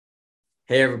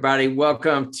Hey, everybody.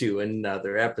 Welcome to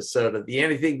another episode of the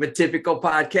Anything But Typical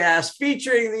podcast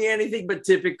featuring the Anything But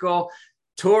Typical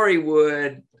Tory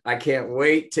Wood. I can't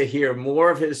wait to hear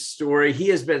more of his story. He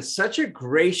has been such a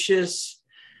gracious,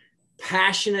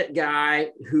 passionate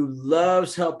guy who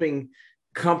loves helping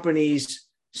companies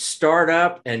start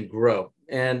up and grow.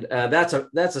 And that's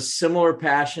a similar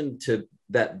passion to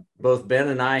that both Ben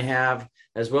and I have,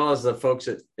 as well as the folks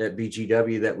at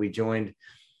BGW that we joined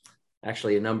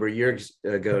actually a number of years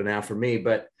ago now for me.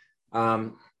 But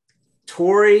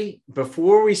Tory,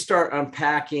 before we start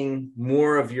unpacking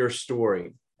more of your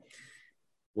story,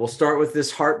 we'll start with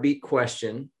this heartbeat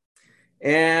question.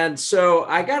 And so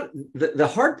I got the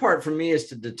hard part for me is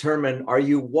to determine, are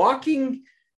you walking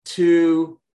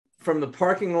from the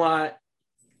parking lot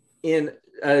in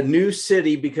a new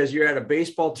city because you're at a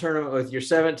baseball tournament with your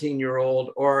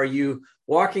 17-year-old, or are you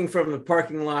walking from the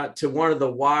parking lot to one of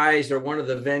the Ys or one of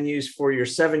the venues for your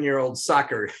 7-year-old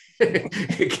soccer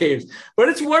games? But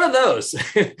it's one of those.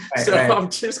 Right.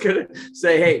 I'm just going to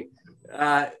say, hey,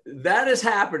 that is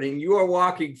happening. You are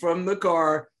walking from the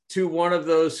car to one of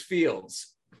those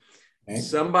fields. Okay.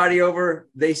 Somebody over,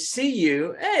 they see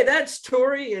you. Hey, that's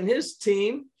Tory and his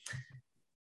team.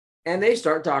 And they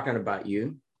start talking about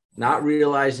you, not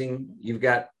realizing you've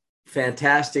got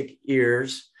fantastic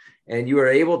ears and you are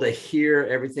able to hear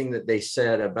everything that they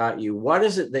said about you. What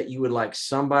is it that you would like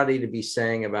somebody to be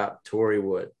saying about Tory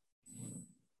Wood?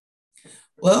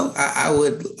 Well, I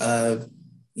would,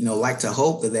 like to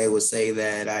hope that they would say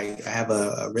that I have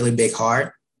a really big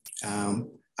heart.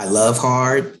 I love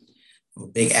hard. I'm a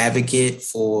big advocate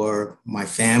for my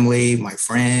family, my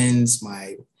friends,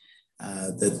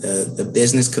 the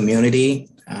business community.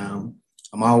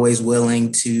 I'm always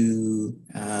willing to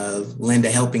lend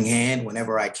a helping hand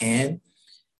whenever I can.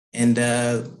 And,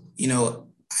 I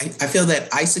feel that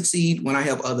I succeed when I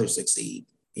help others succeed.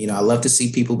 I love to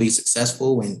see people be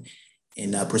successful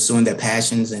in pursuing their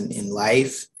passions in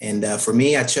life. And for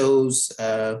me, I chose,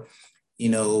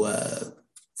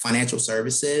 financial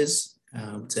services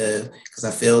because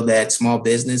I feel that small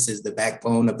business is the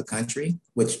backbone of the country,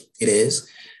 which it is.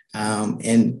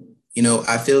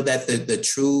 I feel that the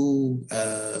true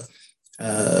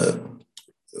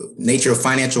nature of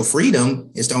financial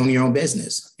freedom is to own your own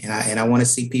business. And I want to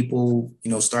see people,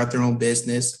 start their own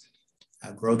business,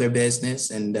 grow their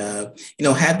business and,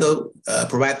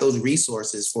 provide those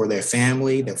resources for their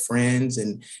family, their friends,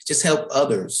 and just help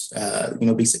others,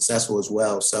 be successful as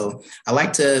well. So I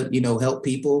like to, help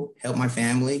people, help my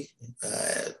family,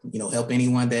 help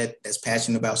anyone that's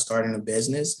passionate about starting a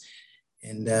business.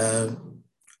 And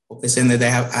hope they say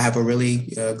that I have a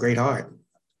really great heart.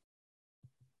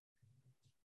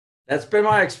 That's been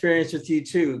my experience with you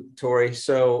too, Tory.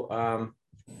 So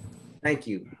thank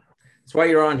you. That's why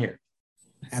you're on here.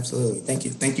 Absolutely. Thank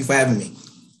you. Thank you for having me.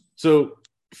 So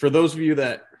for those of you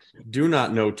that do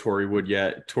not know Tory Wood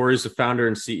yet, Tory is the founder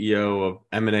and CEO of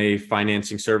M&A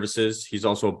Financing Services. He's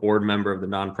also a board member of the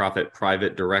nonprofit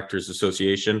Private Directors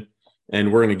Association.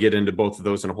 And we're going to get into both of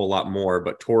those and a whole lot more.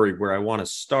 But Tory, where I want to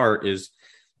start is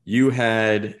you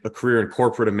had a career in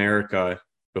corporate America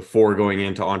before going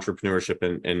into entrepreneurship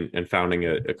and founding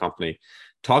a company.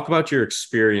 Talk about your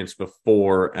experience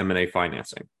before M&A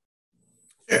financing.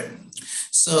 Sure.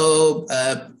 So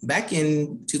back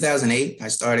in 2008, I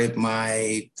started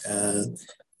my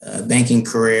banking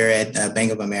career at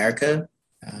Bank of America.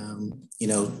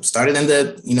 Started in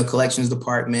the collections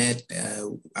department.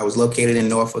 I was located in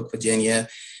Norfolk, Virginia.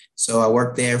 So I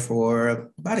worked there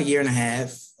for about a year and a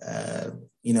half,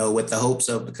 with the hopes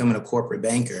of becoming a corporate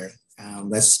banker.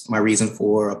 That's my reason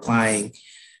for applying,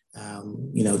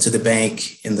 to the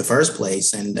bank in the first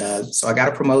place. And so I got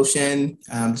a promotion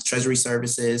to Treasury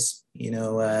Services, and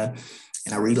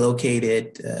I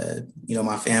relocated,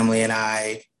 my family and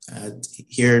I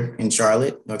here in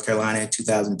Charlotte, North Carolina in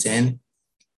 2010.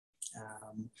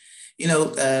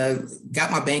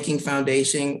 Got my banking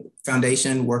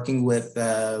foundation working with,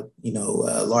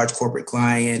 large corporate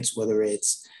clients, whether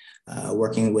it's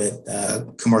working with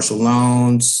commercial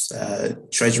loans,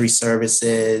 treasury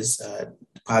services,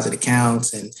 deposit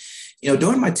accounts. And,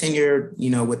 during my tenure,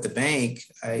 with the bank,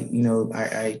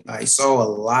 I saw a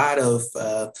lot of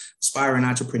aspiring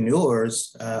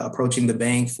entrepreneurs approaching the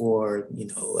bank for,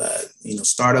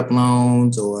 startup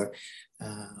loans or,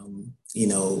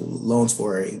 loans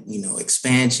for,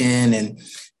 expansion. And,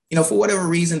 for whatever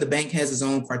reason, the bank has its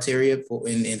own criteria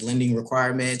in lending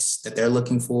requirements that they're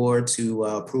looking for to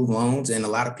approve loans. And a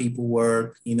lot of people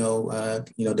were,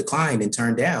 declined and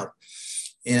turned down.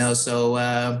 So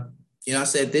I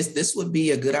said this would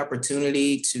be a good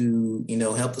opportunity to,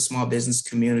 help the small business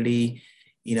community,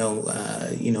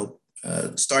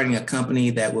 starting a company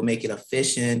that will make it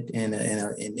efficient and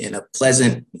a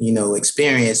pleasant,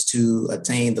 experience to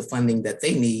attain the funding that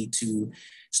they need to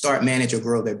start, manage, or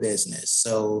grow their business.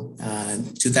 So,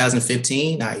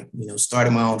 2015, I,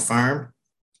 started my own firm,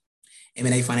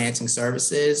 M&A Financing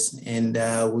Services, and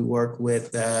we work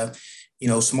with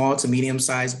small to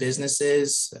medium-sized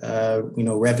businesses,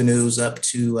 revenues up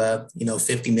to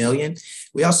 50 million.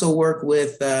 We also work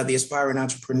with the aspiring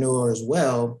entrepreneur as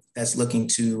well that's looking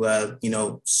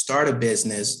to start a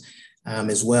business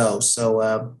as well.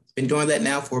 So been doing that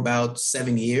now for about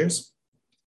 7 years,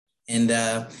 and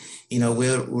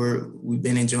we've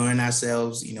been enjoying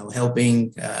ourselves,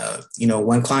 helping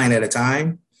one client at a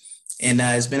time. And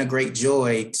it's been a great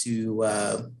joy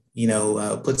to,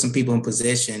 put some people in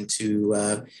position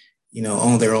to,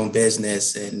 own their own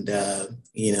business and,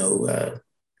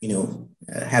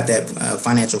 have that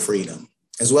financial freedom,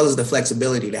 as well as the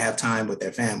flexibility to have time with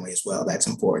their family as well. That's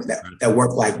important, that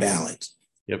work-life balance.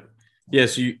 Yep.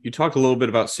 Yes. You talked a little bit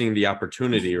about seeing the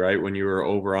opportunity, right, when you were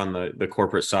over on the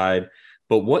corporate side.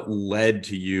 But what led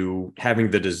to you having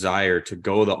the desire to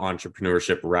go the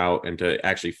entrepreneurship route and to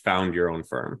actually found your own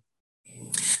firm?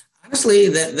 Honestly,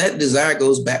 that desire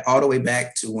goes back all the way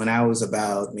back to when I was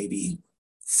about maybe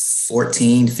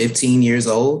 14, 15 years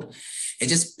old.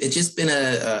 It's just been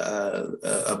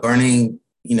a burning,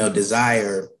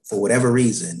 desire for whatever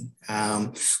reason.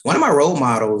 One of my role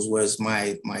models was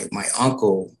my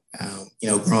uncle.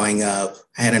 Growing up,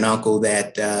 I had an uncle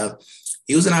that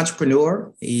he was an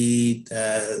entrepreneur. He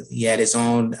had his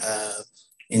own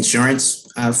insurance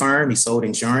firm. He sold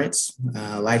insurance,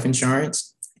 life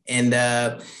insurance. And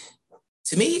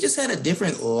to me, he just had a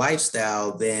different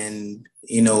lifestyle than,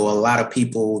 a lot of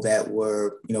people that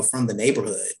were, from the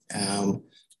neighborhood.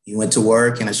 He went to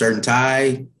work in a shirt and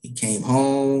tie. He came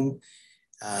home.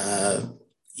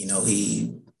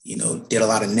 He, did a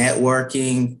lot of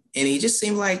networking, and he just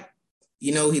seemed like,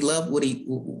 he loved what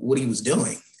he was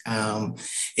doing.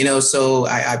 So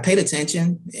I paid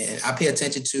attention, and I pay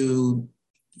attention to,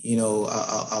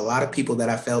 a lot of people that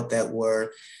I felt that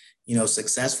were,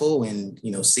 successful, and,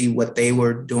 see what they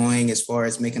were doing as far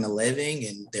as making a living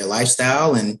and their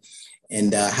lifestyle and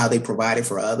how they provided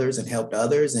for others and helped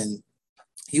others. And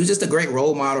he was just a great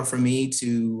role model for me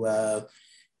to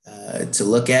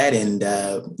look at. And,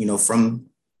 from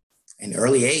an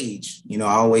early age, I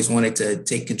always wanted to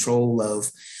take control of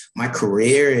my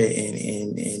career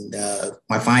and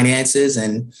my finances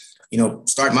and,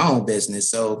 start my own business.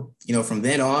 So, from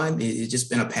then on, it's just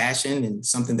been a passion and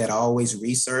something that I always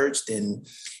researched and,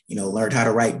 learned how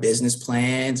to write business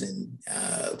plans and,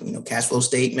 cash flow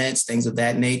statements, things of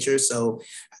that nature. So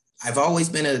I've always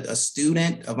been a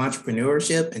student of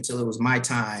entrepreneurship until it was my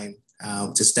time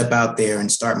to step out there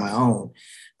and start my own.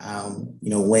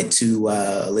 Went to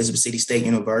Elizabeth City State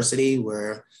University,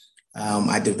 where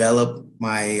I developed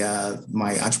my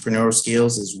my entrepreneurial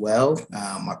skills as well,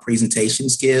 my presentation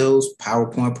skills,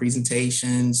 PowerPoint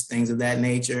presentations, things of that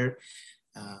nature.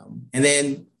 And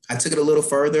then I took it a little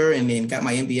further and then got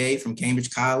my MBA from Cambridge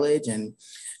College, and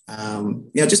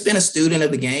just been a student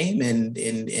of the game and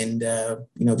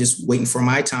just waiting for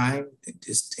my time,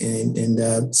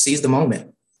 and seize the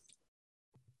moment.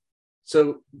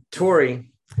 So,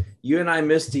 Tori, you and I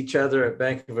missed each other at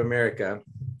Bank of America.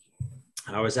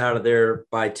 I was out of there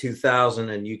by 2000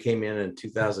 and you came in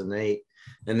 2008,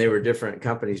 and they were different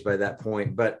companies by that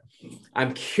point. But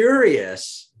I'm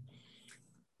curious,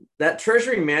 that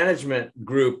treasury management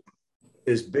group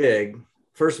is big.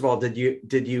 First of all, did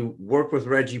you work with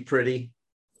Reggie Pretty?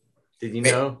 Did you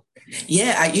know?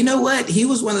 Yeah, you know what? He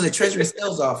was one of the treasury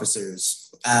sales officers.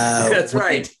 That's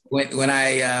right. When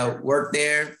I worked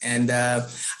there, and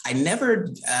I never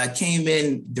came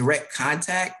in direct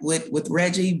contact with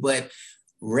Reggie, but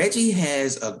Reggie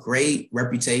has a great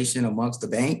reputation amongst the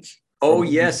bank. Oh,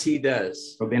 yes, he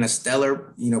does. For being a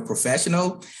stellar,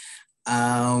 professional.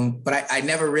 But I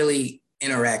never really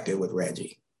interacted with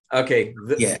Reggie. Okay.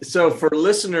 So for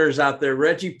listeners out there,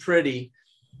 Reggie Pretty,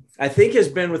 I think, has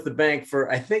been with the bank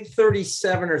for,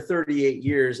 37 or 38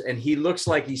 years, and he looks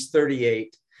like he's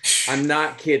 38. I'm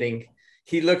not kidding.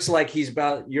 He looks like he's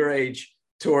about your age,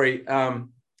 Tori.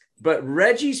 But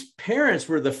Reggie's parents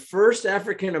were the first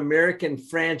African-American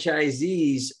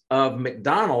franchisees of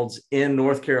McDonald's in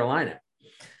North Carolina.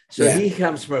 So He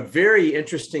comes from a very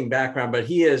interesting background, but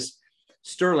he is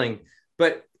sterling.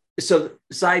 But so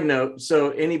side note, so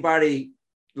anybody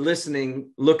listening,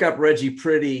 look up Reggie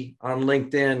Pretty on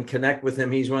LinkedIn, connect with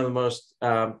him. He's one of the most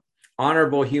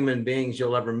honorable human beings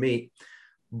you'll ever meet.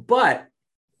 But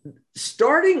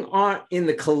starting in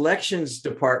the collections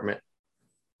department,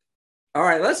 All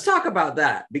right, let's talk about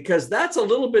that, because that's a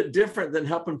little bit different than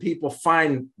helping people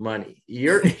find money.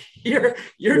 You're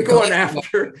going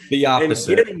after the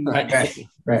opposite. And getting money.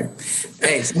 Right.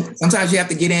 Hey, sometimes you have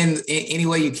to get in any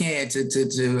way you can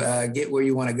to get where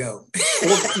you want to go.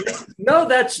 Well, no,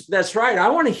 that's right. I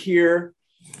want to hear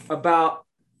about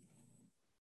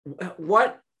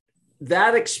what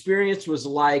that experience was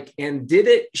like, and did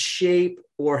it shape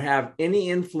or have any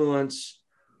influence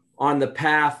on the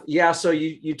path? Yeah. So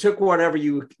you took whatever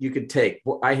you could take.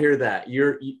 Well, I hear that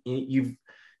you've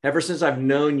ever since I've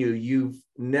known you, you've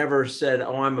never said,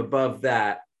 "Oh, I'm above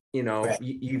that." Right.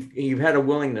 You've had a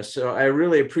willingness. So I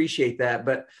really appreciate that.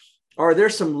 But are there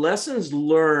some lessons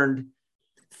learned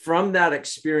from that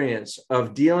experience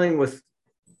of dealing with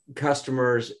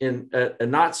customers in a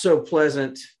not so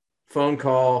pleasant phone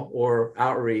call or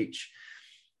outreach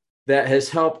that has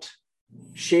helped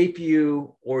shape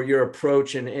you or your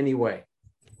approach in any way?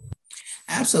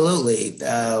 Absolutely.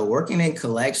 Working in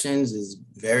collections is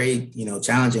very,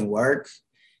 challenging work.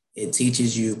 It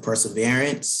teaches you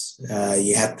perseverance.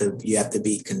 You have to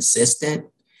be consistent,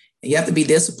 and you have to be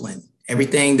disciplined.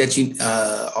 Everything that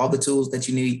all the tools that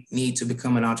you need to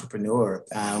become an entrepreneur,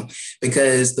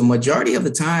 because the majority of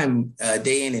the time,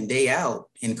 day in and day out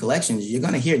in collections, you're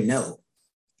going to hear no.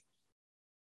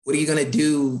 What are you going to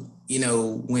do?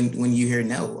 When you hear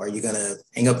no, are you going to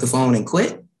hang up the phone and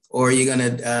quit, or are you going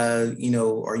to,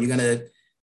 are you going to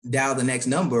dial the next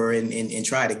number and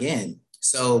try it again?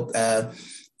 So,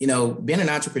 being an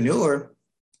entrepreneur,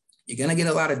 you're going to get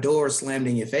a lot of doors slammed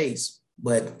in your face.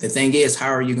 But the thing is, how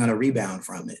are you going to rebound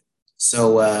from it?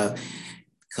 So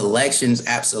collections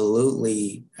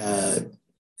absolutely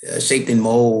shaped and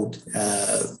mold,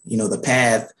 the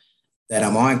path that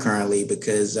I'm on currently,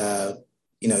 because,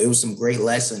 it was some great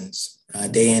lessons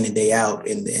day in and day out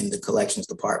in the collections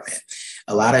department.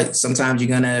 Sometimes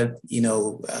you're going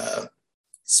to,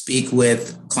 speak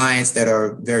with clients that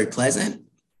are very pleasant,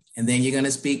 and then you're going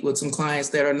to speak with some clients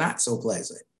that are not so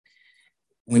pleasant.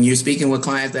 When you're speaking with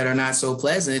clients that are not so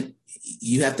pleasant,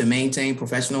 you have to maintain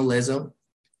professionalism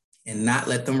and not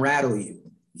let them rattle you,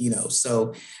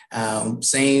 So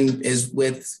same is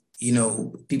with,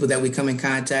 people that we come in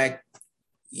contact,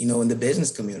 in the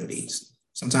business communities.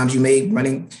 Sometimes you may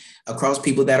running across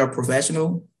people that are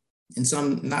professional and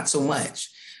some not so much,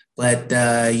 but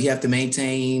you have to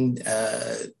maintain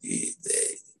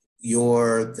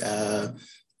your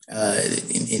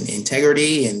in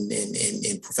integrity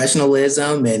and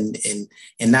professionalism and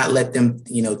not let them,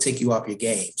 take you off your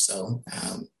game. So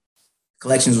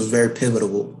collections was very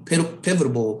pivotal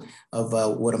of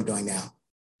what I'm doing now.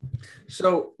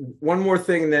 So one more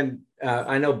thing, and then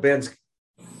I know Ben's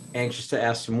anxious to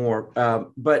ask some more,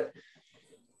 but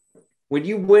when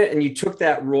you went and you took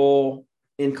that role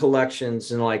in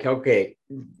collections and okay,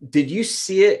 did you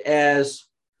see it as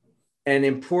an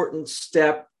important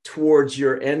step towards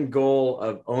your end goal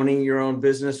of owning your own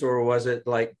business? Or was it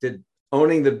did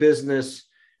owning the business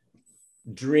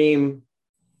dream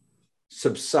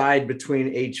subside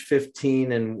between age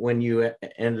 15 and when you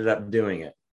ended up doing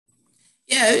it?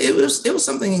 Yeah, it was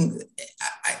something,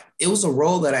 it was a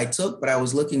role that I took, but I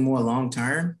was looking more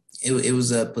long-term. It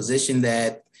was a position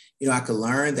that, I could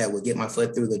learn, that would get my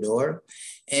foot through the door.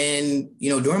 And,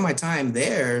 during my time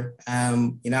there, I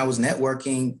was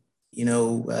networking,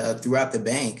 throughout the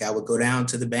bank. I would go down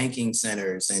to the banking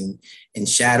centers and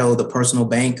shadow the personal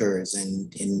bankers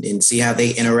and see how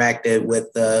they interacted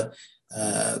with the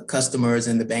customers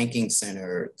in the banking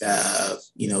center,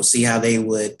 see how they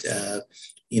would,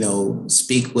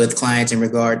 speak with clients in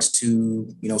regards to,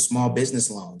 small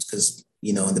business loans. Because,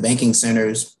 in the banking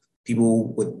centers, people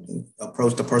would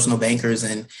approach the personal bankers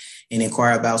and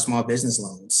inquire about small business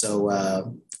loans. So, I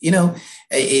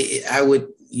would,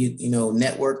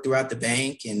 network throughout the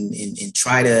bank and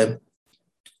try to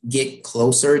get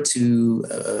closer to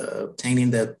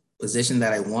obtaining the position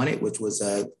that I wanted, which was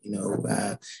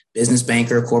business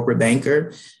banker, corporate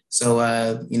banker. So,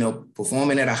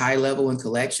 performing at a high level in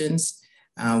collections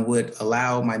would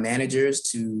allow my managers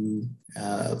to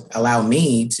allow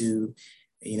me to,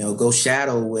 go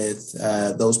shadow with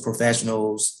those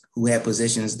professionals who had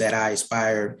positions that I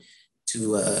aspire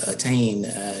to attain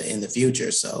in the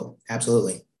future. So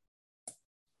absolutely.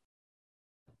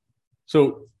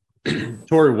 So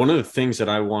Tori, one of the things that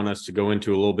I want us to go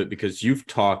into a little bit, because you've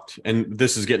talked, and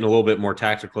this is getting a little bit more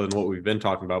tactical than what we've been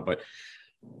talking about, but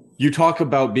you talk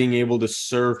about being able to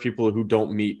serve people who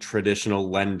don't meet traditional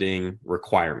lending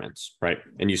requirements, right?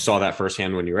 And you saw that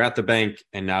firsthand when you were at the bank,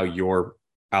 and now you're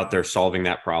out there solving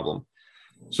that problem.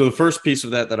 So the first piece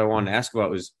of that I wanted to ask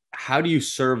about is, how do you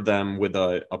serve them with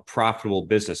a profitable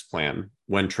business plan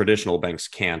when traditional banks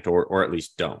can't, or at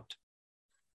least don't?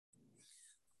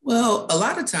 Well, a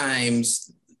lot of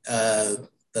times,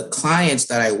 the clients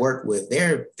that I work with,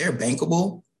 they're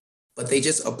bankable, but they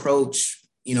just approach,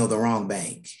 the wrong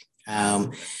bank.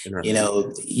 Um,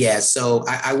 yeah. So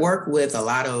I work with a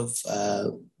lot of,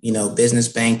 business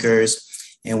bankers.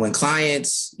 And when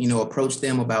clients, approach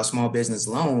them about small business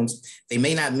loans, they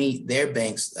may not meet their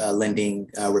bank's lending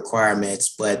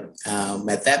requirements. But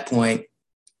at that point,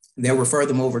 they'll refer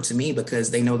them over to me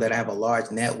because they know that I have a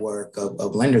large network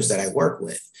of lenders that I work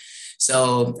with.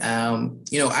 So,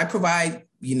 I provide,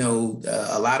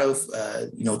 a lot of,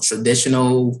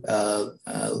 traditional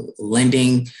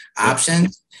lending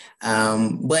options.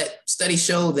 But studies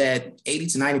show that 80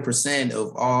 to 90%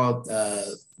 of all,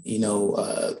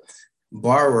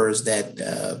 borrowers that,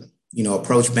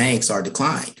 approach banks are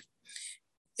declined.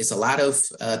 It's a lot of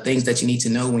things that you need to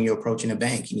know when you're approaching a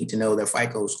bank. You need to know their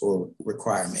FICO score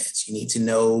requirements. You need to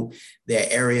know their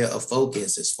area of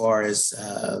focus as far as,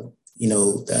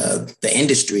 the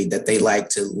industry that they like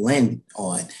to lend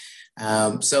on.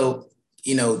 So,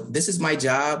 this is my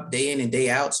job day in and day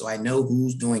out. So I know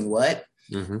who's doing what.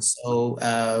 Mm-hmm. So,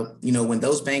 when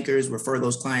those bankers refer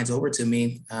those clients over to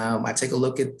me, I take a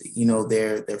look at,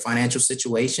 their financial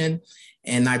situation,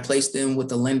 and I place them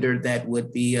with a lender that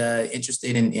would be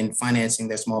interested in financing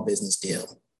their small business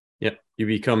deal. Yep. You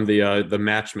become the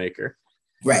matchmaker.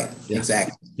 Right. Yeah.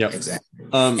 Exactly. Yep. Exactly.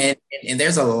 And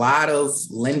there's a lot of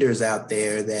lenders out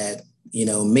there that,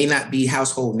 may not be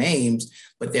household names,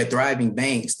 but they're thriving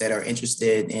banks that are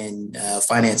interested in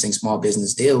financing small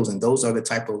business deals. And those are the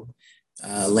type of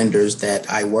lenders that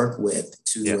I work with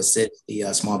to assist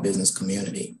the small business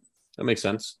community. That makes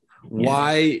sense.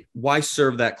 Why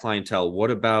serve that clientele?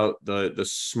 What about the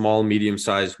small,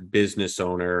 medium-sized business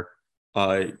owner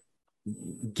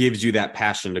gives you that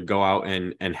passion to go out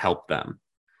and help them?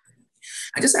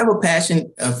 I just have a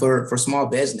passion for small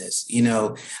business.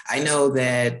 I know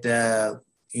that,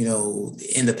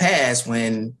 in the past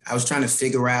when I was trying to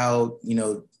figure out,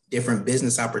 different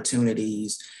business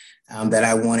opportunities that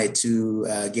I wanted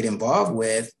to get involved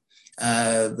with,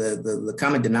 the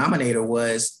common denominator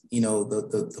was,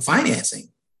 the financing.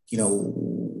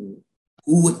 Who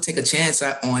would take a chance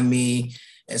on me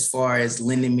as far as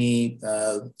lending me,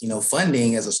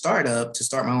 funding as a startup to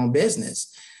start my own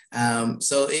business.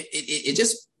 So it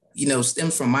just,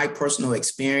 stems from my personal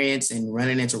experience and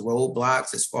running into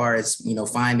roadblocks as far as,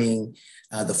 finding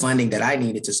the funding that I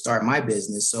needed to start my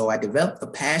business. So I developed a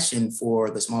passion for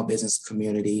the small business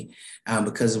community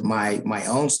because of my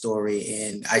own story.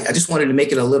 And I just wanted to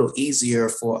make it a little easier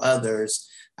for others,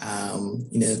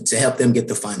 to help them get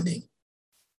the funding.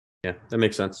 Yeah, that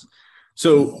makes sense.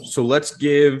 So let's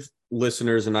give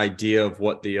listeners an idea of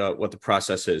what the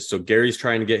process is. So Gary's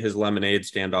trying to get his lemonade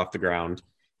stand off the ground.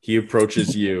 He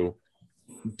approaches you.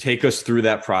 Take us through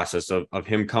that process of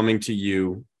him coming to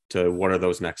you to what are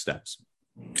those next steps?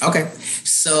 Okay.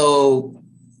 So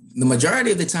the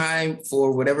majority of the time,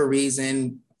 for whatever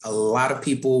reason, a lot of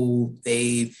people,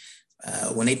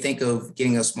 when they think of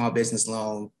getting a small business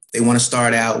loan, they want to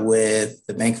start out with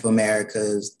the Bank of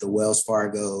America's, the Wells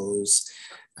Fargo's,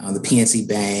 the PNC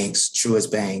banks,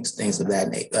 Truist banks, banks of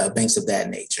that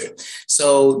nature.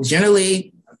 So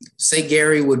generally, say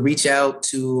Gary would reach out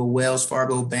to a Wells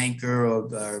Fargo banker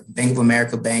or Bank of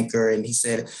America banker, and he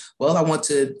said, well, I want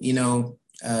to,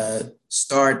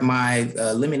 start my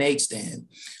lemonade stand.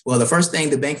 Well, the first thing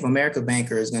the Bank of America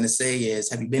banker is going to say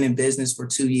is, have you been in business for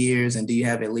 2 years and do you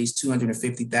have at least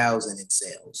 250,000 in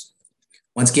sales?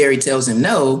 Once Gary tells him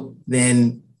no,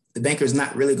 then the banker is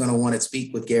not really going to want to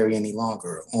speak with Gary any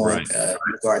longer on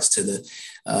regards to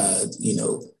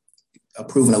the,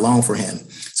 approving a loan for him.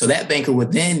 So that banker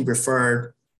would then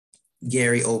refer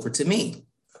Gary over to me.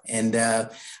 And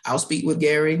I'll speak with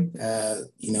Gary.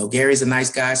 Gary's a nice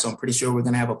guy, so I'm pretty sure we're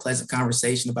going to have a pleasant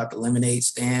conversation about the lemonade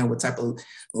stand, what type of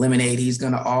lemonade he's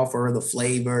going to offer, the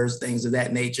flavors, things of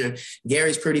that nature.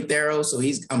 Gary's pretty thorough, so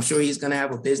I'm sure he's going to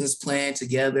have a business plan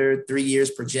together, 3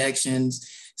 years projections.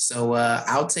 So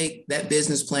I'll take that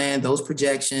business plan, those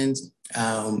projections,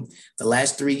 the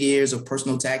last 3 years of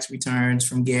personal tax returns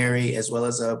from Gary, as well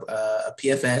as a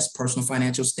PFS, personal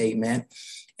financial statement.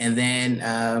 And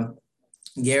then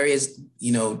Gary is,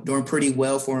 doing pretty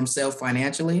well for himself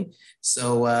financially.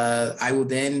 So I will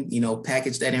then,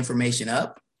 package that information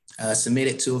up, submit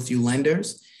it to a few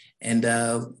lenders, and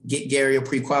get Gary a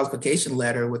pre-qualification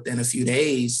letter within a few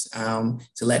days to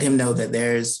let him know that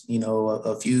there's,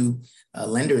 a few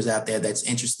lenders out there that's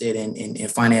interested in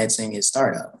financing his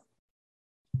startup.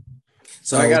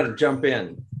 So I got to jump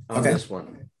in on this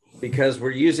one. because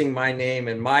we're using my name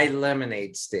and my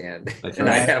lemonade stand. That's And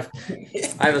right.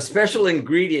 I have a special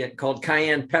ingredient called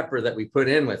cayenne pepper that we put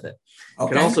in with it. It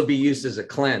can also be used as a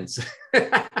cleanse.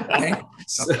 Okay.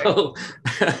 So,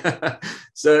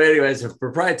 so anyways, a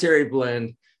proprietary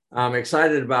blend. I'm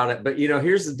excited about it. But,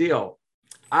 here's the deal.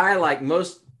 I, like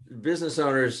most business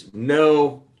owners,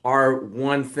 know our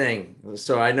one thing.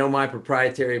 So I know my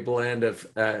proprietary blend of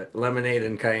lemonade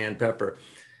and cayenne pepper.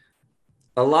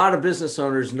 A lot of business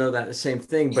owners know that the same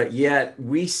thing, but yet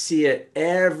we see it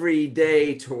every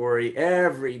day, Tori,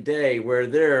 every day, where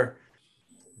their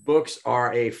books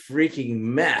are a freaking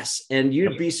mess. And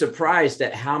you'd be surprised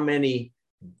at how many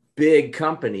big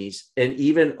companies, and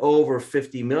even over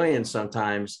 50 million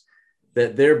sometimes,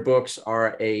 that their books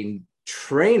are a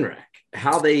train wreck.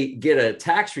 How they get a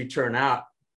tax return out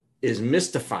is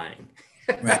mystifying.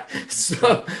 Right.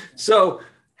 So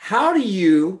how do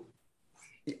you,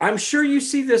 I'm sure you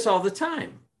see this all the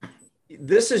time.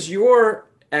 This is your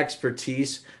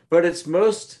expertise, but it's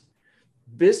most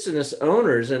business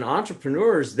owners and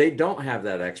entrepreneurs, they don't have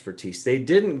that expertise. They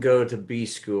didn't go to B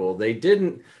school. They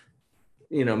didn't,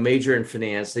 major in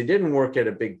finance. They didn't work at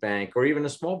a big bank or even a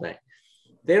small bank.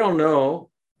 They don't know.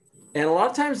 And a lot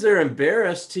of times they're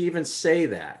embarrassed to even say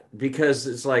that, because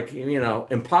it's like,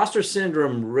 imposter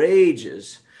syndrome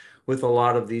rages with a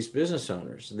lot of these business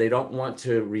owners. They don't want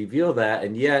to reveal that.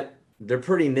 And yet they're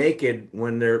pretty naked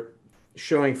when they're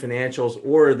showing financials,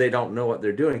 or they don't know what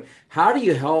they're doing. How do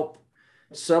you help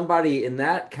somebody in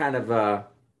that kind of a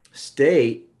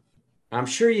state? I'm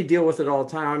sure you deal with it all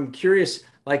the time. I'm curious,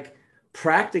 like,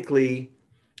 practically,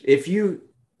 if you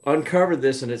uncover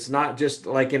this and it's not just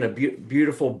like in a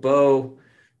beautiful bow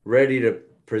ready to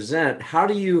present, how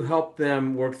do you help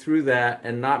them work through that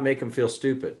and not make them feel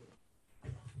stupid?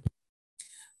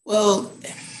 Well,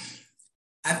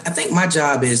 I think my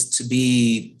job is to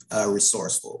be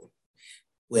resourceful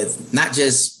with not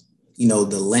just,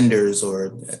 the lenders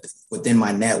or within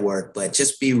my network, but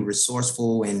just be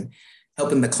resourceful in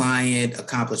helping the client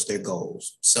accomplish their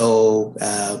goals. So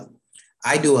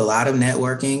I do a lot of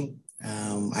networking.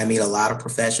 I meet a lot of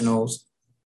professionals.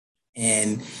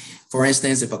 And for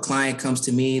instance, if a client comes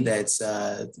to me that's,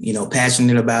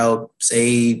 passionate about,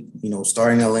 say,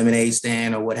 starting a lemonade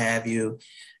stand or what have you,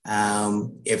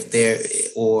 if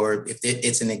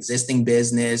it's an existing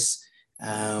business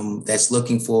that's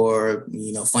looking for,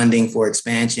 funding for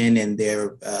expansion, and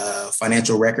their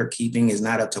financial record keeping is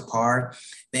not up to par,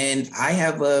 then I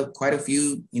have quite a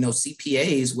few,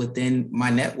 CPAs within my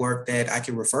network that I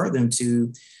can refer them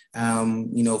to,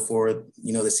 for,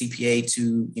 the CPA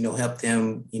to, help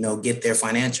them, get their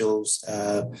financials,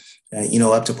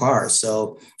 up to par.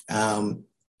 So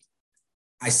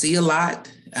I see a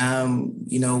lot,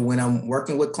 when I'm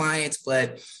working with clients,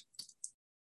 but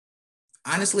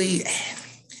honestly,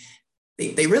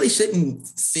 they really shouldn't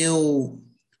feel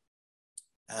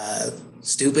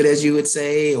stupid, as you would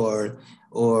say, or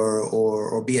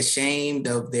be ashamed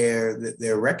of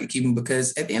their record keeping,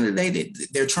 because at the end of the day,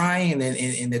 they're trying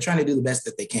and they're trying to do the best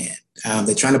that they can.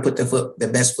 They're trying to put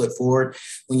their best foot forward.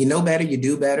 When you know better, you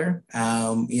do better.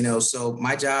 So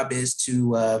my job is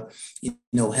to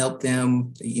help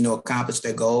them accomplish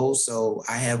their goals. So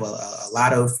I have a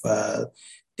lot of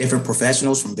different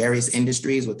professionals from various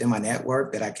industries within my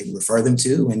network that I can refer them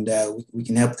to, and we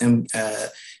can help them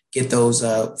get those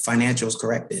financials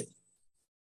corrected.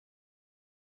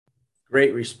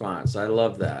 Great response. I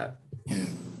love that.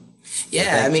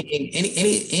 Yeah. I mean,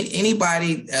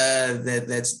 anybody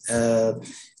that's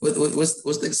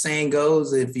what's the saying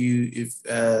goes, if you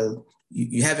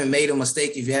haven't made a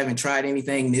mistake if you haven't tried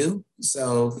anything new.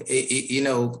 So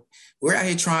we're out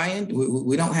here trying.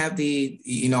 We don't have the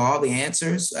all the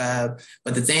answers,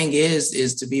 but the thing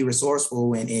is to be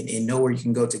resourceful and know where you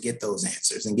can go to get those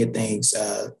answers and get things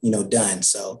done.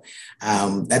 So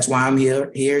that's why I'm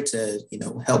here to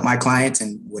help my clients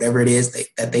and whatever it is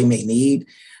that they may need.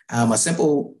 A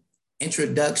simple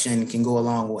introduction can go a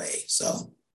long way.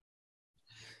 So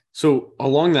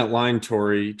along that line,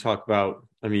 Tori, talk about,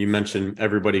 you mentioned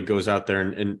everybody goes out there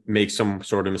and makes some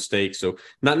sort of mistake. So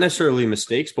not necessarily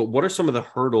mistakes, but what are some of the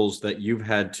hurdles that you've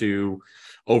had to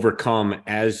overcome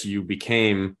as you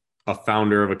became a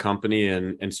founder of a company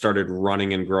and started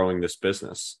running and growing this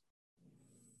business?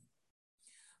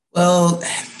 Well,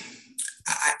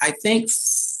 I think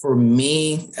for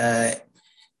me,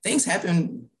 things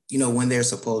happen, when they're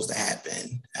supposed to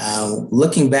happen.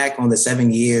 Looking back on the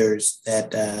 7 years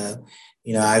that,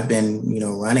 I've been,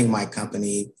 running my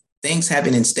company, things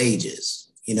happen in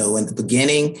stages. In the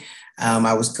beginning,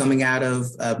 I was coming out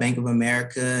of Bank of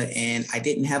America, and I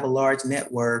didn't have a large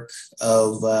network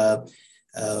of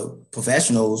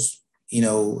professionals,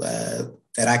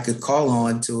 that I could call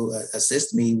on to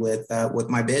assist me with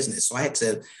my business. So I had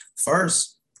to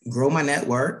first grow my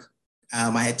network.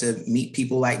 I had to meet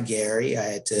people like Gary. I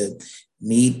had to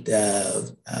meet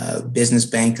business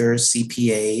bankers,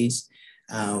 CPAs,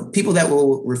 people that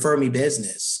will refer me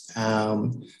business.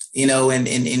 And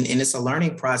it's a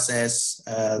learning process,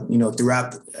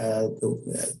 throughout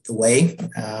the way.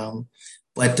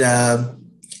 But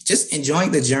just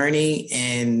enjoying the journey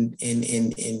and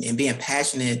being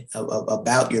passionate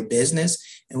about your business.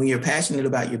 And when you're passionate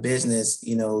about your business,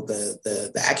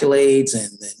 the accolades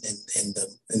and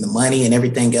the money and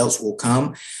everything else will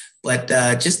come. But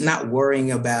just not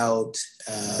worrying about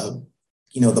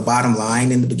the bottom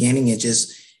line in the beginning, and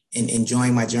just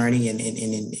enjoying my journey and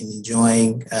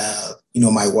enjoying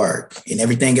my work, and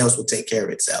everything else will take care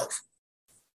of itself.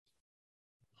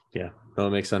 Yeah, that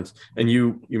makes sense. And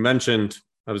you mentioned,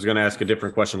 I was going to ask a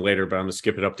different question later, but I'm going to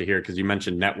skip it up to here because you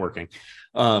mentioned networking.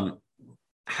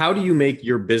 How do you make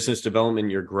your business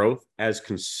development, your growth, as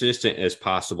consistent as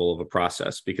possible of a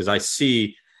process? Because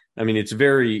it's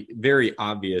very, very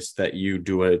obvious that you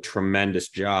do a tremendous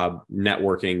job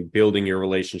networking, building your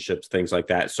relationships, things like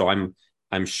that. So I'm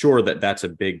sure that that's a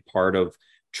big part of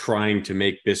trying to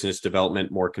make business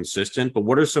development more consistent. But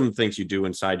what are some things you do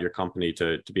inside your company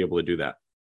to be able to do that?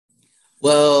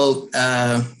 Well,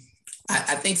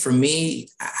 I think for me,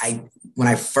 when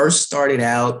I first started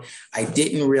out, I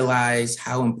didn't realize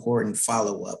how important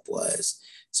follow-up was.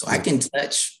 So I can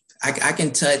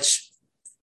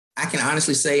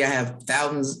honestly say I have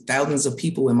thousands of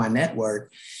people in my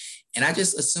network. And I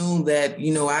just assume that,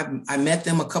 I met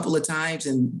them a couple of times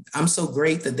and I'm so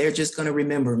great that they're just going to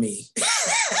remember me.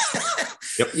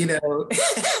 Yep.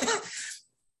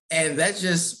 And that's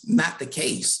just not the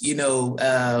case. We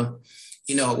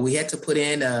had to put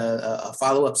in a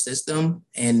follow-up system,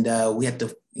 and we had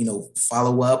to,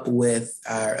 follow up with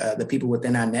the people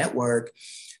within our network.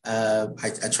 I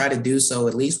try to do so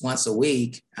at least once a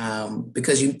week,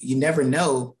 because you never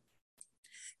know.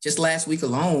 Just last week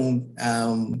alone,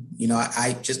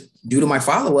 I just, due to my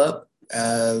follow-up, my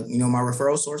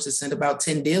referral sources sent about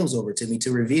 10 deals over to me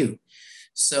to review.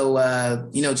 So,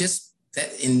 just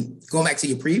that, in going back to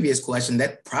your previous question,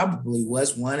 that probably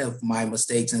was one of my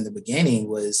mistakes in the beginning,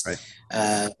 was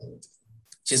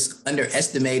just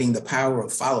underestimating the power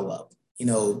of follow-up.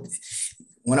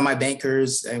 One of my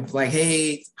bankers, I was like,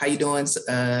 "Hey, how you doing?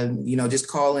 Just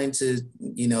calling to,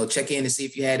 check in to see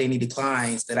if you had any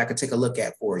declines that I could take a look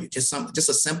at for you." Just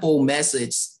a simple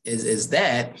message is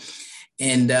that.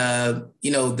 And,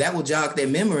 that will jog their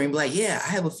memory and be like, yeah, I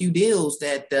have a few deals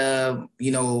that,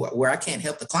 where I can't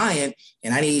help the client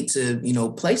and I need to,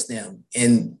 place them.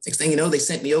 And next thing you know, they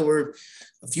sent me over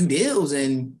a few deals.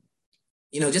 And,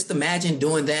 just imagine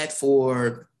doing that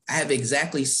I have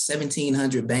exactly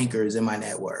 1,700 bankers in my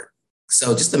network.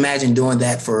 So just imagine doing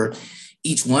that for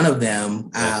each one of them,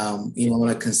 on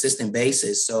a consistent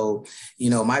basis. So,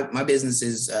 my business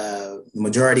is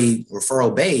majority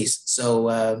referral based.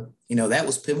 So, that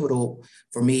was pivotal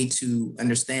for me to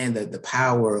understand the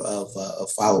power of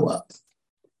follow-up.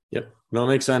 Yep. No, it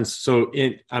makes sense. So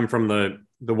I'm from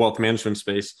the wealth management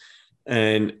space,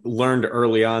 and learned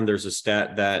early on, there's a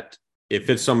stat that if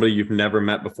it's somebody you've never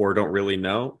met before, don't really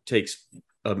know, takes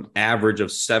an average of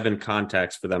 7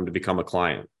 contacts for them to become a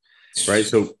client. Right.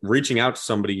 So reaching out to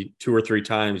somebody 2 or 3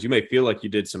 times, you may feel like you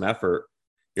did some effort.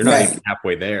 You're not even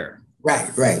halfway there. Right.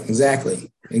 Exactly.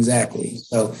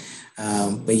 So,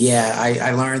 but yeah,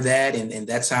 I learned that, and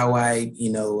that's how I,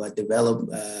 develop,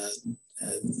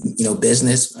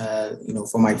 business,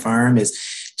 for my firm,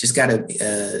 is just got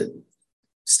to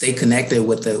stay connected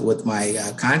with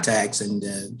my contacts, and,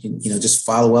 just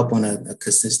follow up on a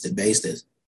consistent basis.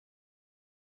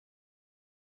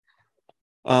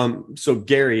 So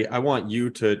Gary, I want you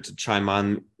to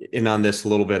chime in on this a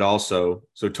little bit also.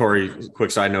 So Tori,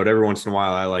 quick side note, every once in a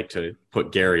while, I like to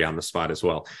put Gary on the spot as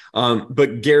well.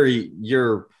 But Gary,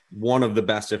 you're one of the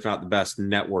best, if not the best,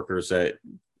 networkers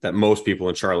that most people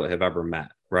in Charlotte have ever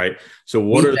met. Right. So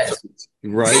what are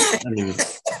right? I mean,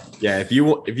 yeah, if you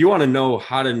want to know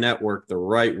how to network the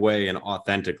right way and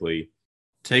authentically,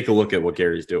 take a look at what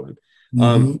Gary's doing.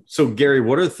 Mm-hmm. So Gary,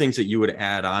 what are the things that you would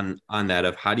add on that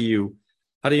of how do you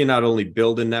not only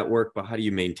build a network, but how do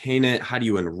you maintain it? How do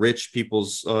you enrich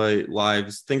people's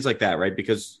lives? Things like that, right?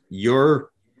 Because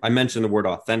I mentioned the word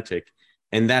authentic,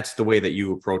 and that's the way that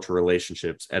you approach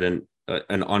relationships at an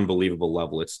unbelievable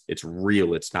level. It's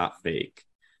real. It's not fake.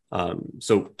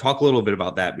 So talk a little bit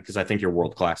about that, because I think you're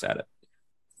world-class at it.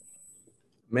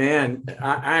 Man,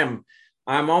 I'm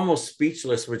almost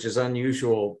speechless, which is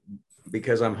unusual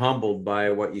because I'm humbled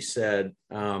by what you said.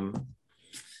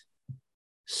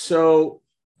 So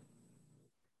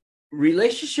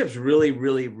relationships really,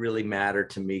 really, really matter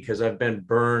to me because I've been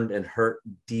burned and hurt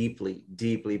deeply,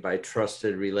 deeply by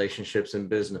trusted relationships in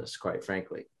business, quite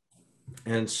frankly.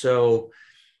 And so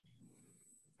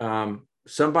one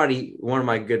of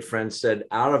my good friends said,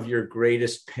 out of your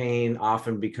greatest pain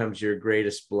often becomes your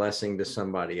greatest blessing to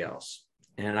somebody else.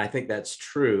 And I think that's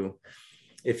true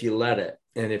if you let it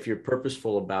and if you're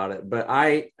purposeful about it. But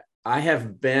I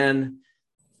have been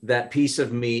that piece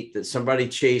of meat that somebody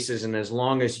chases, and as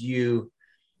long as you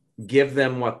give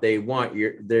them what they want,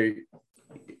 they're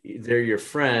your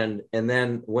friend. And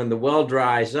then when the well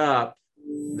dries up,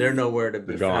 they're nowhere to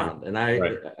be found. And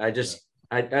I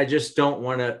just don't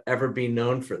want to ever be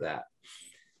known for that.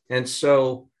 And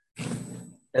so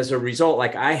as a result,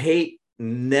 like, I hate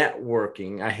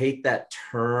networking. I hate that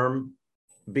term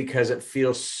because it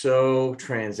feels so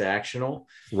transactional.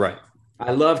 Right.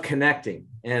 I love connecting.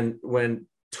 And when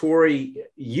Tori,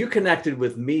 you connected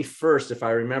with me first, if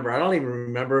I remember. I don't even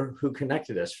remember who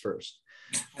connected us first.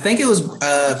 I think it was,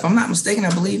 if I'm not mistaken,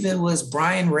 I believe it was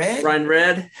Brian Red. Brian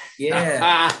Red?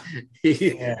 Yeah.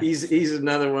 He's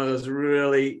another one of those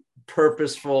really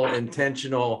purposeful,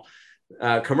 intentional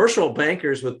commercial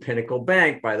bankers with Pinnacle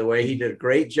Bank. By the way, he did a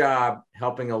great job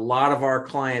helping a lot of our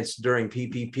clients during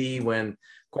PPP when,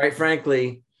 quite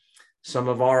frankly, some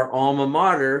of our alma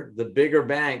mater, the bigger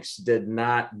banks, did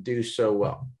not do so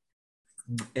well.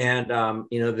 And,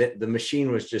 the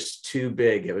machine was just too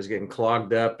big. It was getting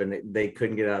clogged up and they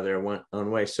couldn't get out of their own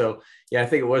way. So, yeah, I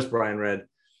think it was Brian Red.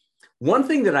 One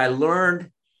thing that I learned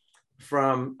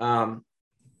from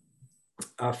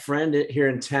a friend here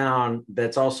in town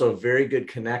that's also a very good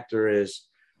connector is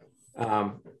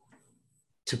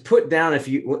to put down,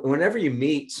 whenever you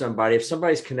meet somebody, if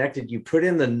somebody's connected, you put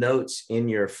in the notes in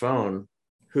your phone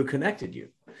who connected you.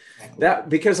 That,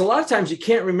 because a lot of times you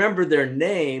can't remember their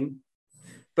name,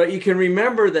 but you can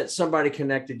remember that somebody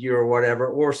connected you or whatever,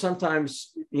 or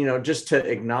sometimes, just to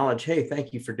acknowledge, hey,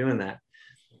 thank you for doing that.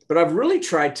 But I've really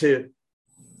tried to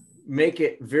make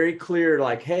it very clear,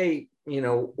 like, hey,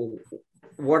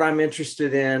 what I'm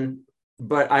interested in,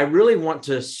 but I really want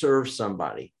to serve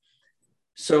somebody.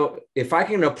 So if I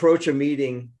can approach a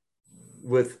meeting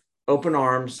with open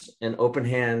arms and open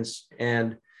hands,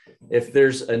 and if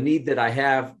there's a need that I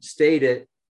have, state it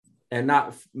and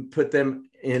not put them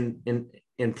in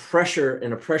pressure,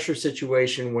 in a pressure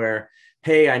situation where,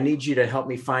 hey, I need you to help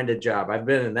me find a job. I've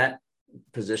been in that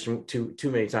position too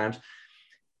many times.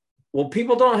 Well,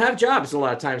 people don't have jobs a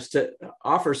lot of times to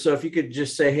offer. So if you could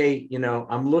just say, hey,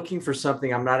 I'm looking for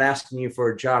something. I'm not asking you for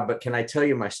a job, but can I tell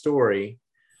you my story?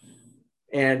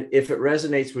 And if it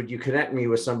resonates, would you connect me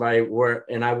with somebody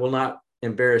and I will not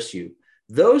embarrass you?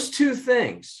 Those two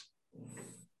things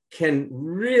can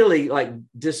really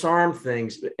disarm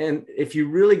things. And if you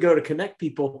really go to connect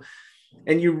people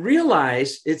and you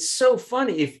realize, it's so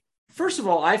funny. First of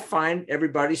all, I find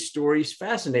everybody's stories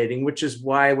fascinating, which is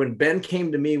why when Ben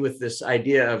came to me with this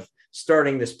idea of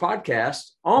starting this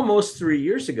podcast almost 3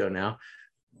 years ago now,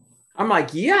 I'm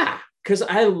like, yeah, because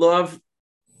I love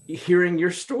hearing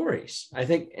your stories. I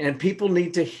think, and people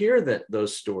need to hear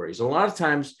those stories. A lot of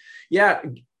times, yeah,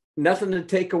 nothing to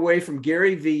take away from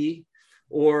Gary Vee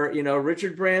or,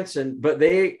 Richard Branson, but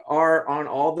they are on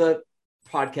all the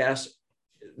podcasts.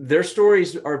 Their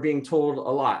stories are being told a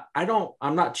lot.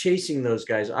 I'm not chasing those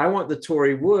guys. I want the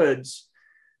Tori Woods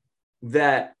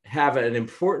that have an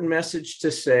important message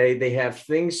to say. They have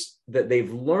things that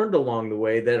they've learned along the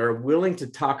way that are willing to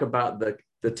talk about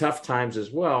the tough times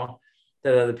as well,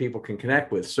 that other people can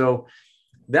connect with. So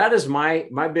that is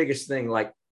my biggest thing.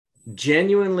 Like,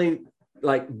 genuinely,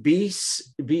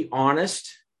 be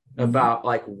honest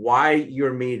about why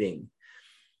you're meeting.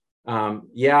 And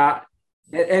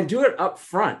do it up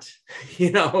front.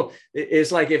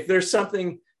 It's like, if there's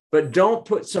something, but don't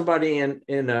put somebody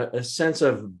in a sense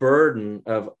of burden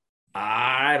of,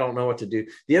 I don't know what to do.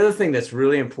 The other thing that's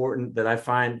really important that I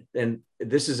find, and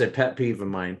this is a pet peeve of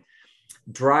mine,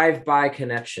 drive-by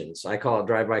connections. I call it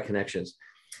drive-by connections.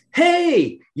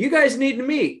 Hey, you guys need to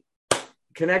meet.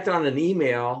 Connect on an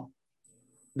email.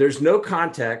 There's no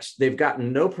context. They've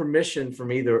gotten no permission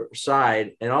from either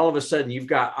side. And all of a sudden you've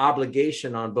got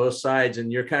obligation on both sides.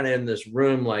 And you're kind of in this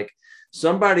room, like,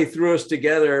 somebody threw us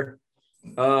together.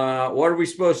 What are we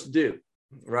supposed to do?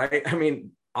 Right. I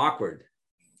mean, awkward.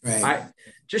 Right.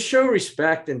 Just show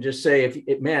respect and just say,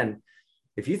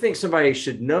 if you think somebody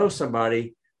should know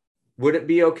somebody, would it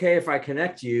be okay if I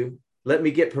connect you? Let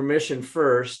me get permission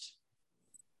first,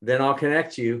 then I'll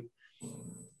connect you.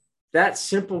 That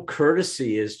simple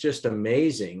courtesy is just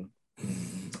amazing.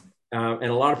 And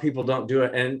a lot of people don't do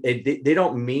it, and they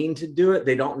don't mean to do it.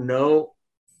 They don't know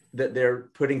that they're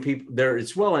putting people there.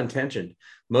 It's well intentioned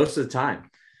most of the time,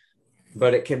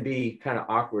 but it can be kind of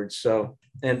awkward. So,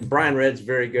 and Brian Red's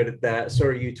very good at that. So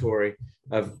are you, Tori,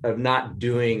 of not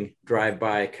doing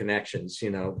drive-by connections,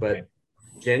 but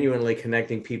genuinely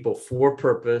connecting people for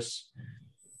purpose.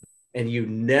 And you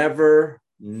never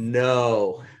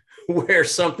know where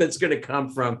something's going to come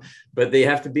from, but they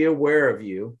have to be aware of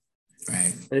you.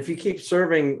 Right. And if you keep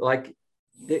serving, like,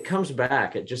 it comes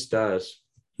back. It just does.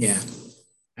 Yeah,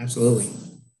 absolutely.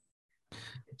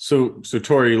 So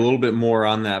Tori, a little bit more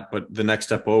on that, but the next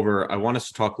step over, I want us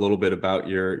to talk a little bit about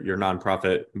your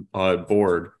nonprofit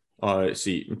board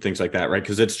seat and things like that, right?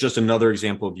 Because it's just another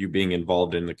example of you being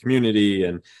involved in the community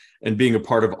and being a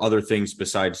part of other things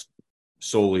besides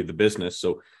solely the business.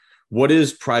 So what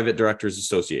is Private Directors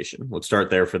Association? Let's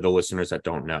start there for the listeners that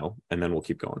don't know, and then we'll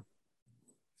keep going.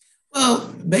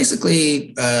 Well,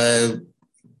 basically,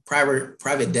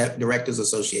 Private Directors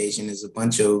Association is a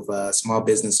bunch of small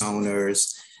business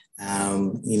owners,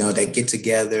 that get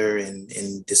together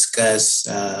and discuss,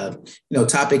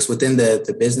 topics within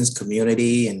the business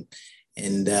community.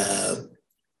 And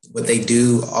what they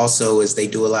do also is they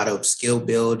do a lot of skill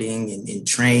building and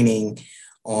training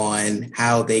on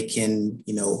how they can,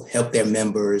 help their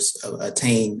members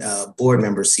attain board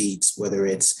member seats, whether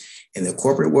it's in the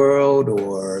corporate world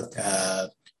or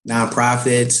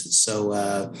nonprofits. So,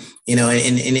 and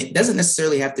it doesn't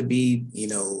necessarily have to be,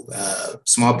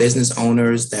 small business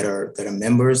owners that are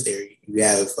members. There you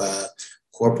have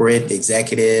corporate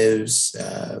executives,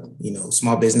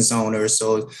 small business owners.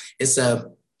 So it's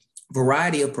a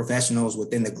variety of professionals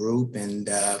within the group, and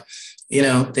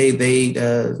they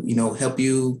help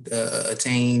you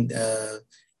attain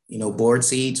board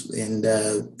seats, and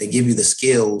they give you the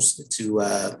skills to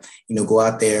go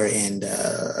out there and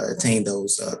attain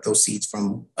those seats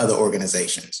from other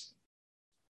organizations.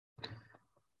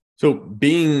 So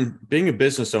being a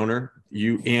business owner,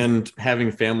 you and having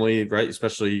a family, right?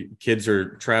 Especially kids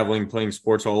are traveling, playing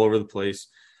sports all over the place.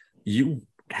 You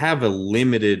have a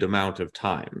limited amount of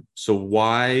time. So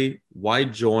why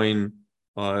join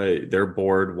their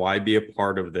board? Why be a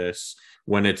part of this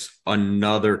when it's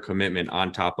another commitment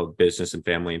on top of business and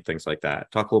family and things like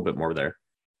that? Talk a little bit more there.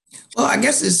 Well, I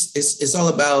guess it's all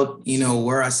about,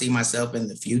 where I see myself in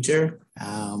the future.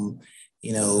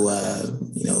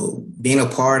 Being a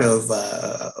part of,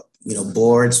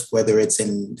 boards, whether it's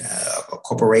in a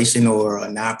corporation or a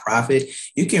nonprofit,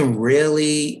 you can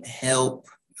really help,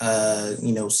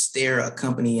 steer a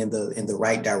company in the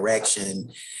right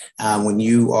direction when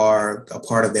you are a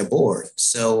part of their board.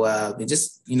 So it's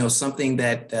just, something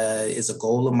that is a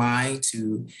goal of mine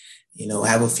to,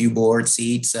 have a few board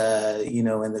seats, in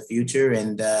the future.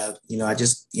 And, I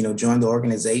just, joined the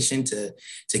organization to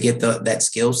get that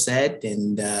skill set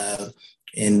and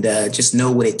just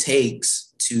know what it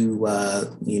takes to,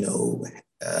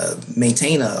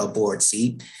 maintain a board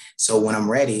seat. So when I'm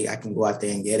ready, I can go out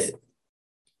there and get it.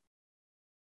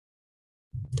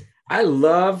 I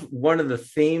love one of the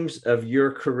themes of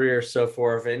your career so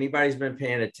far. If anybody's been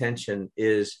paying attention,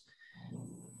 is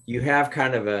you have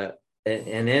kind of an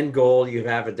end goal, you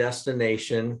have a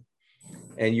destination,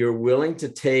 and you're willing to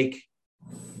take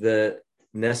the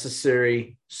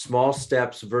necessary small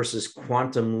steps versus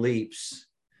quantum leaps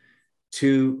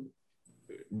to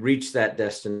reach that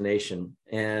destination.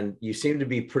 And you seem to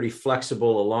be pretty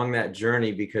flexible along that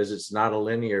journey because it's not a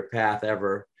linear path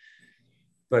ever.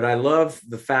 But I love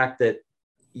the fact that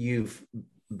you've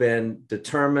been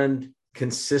determined,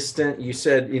 consistent. You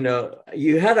said,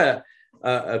 you had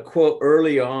a quote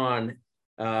early on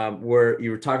where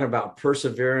you were talking about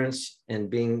perseverance and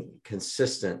being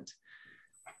consistent.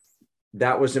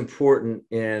 That was important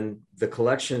in the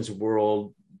collections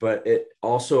world, but it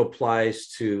also applies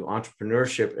to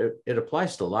entrepreneurship. It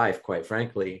applies to life, quite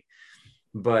frankly.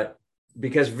 But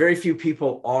because very few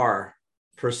people are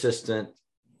persistent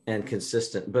and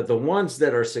consistent, but the ones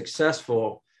that are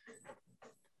successful,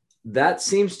 that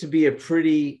seems to be a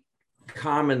pretty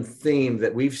common theme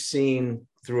that we've seen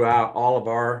throughout all of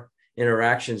our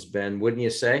interactions, Ben, wouldn't you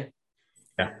say?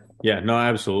 Yeah, no,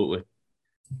 absolutely.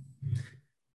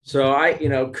 So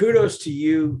kudos to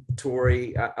you,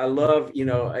 Tori. I love,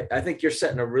 I think you're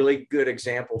setting a really good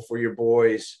example for your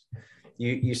boys.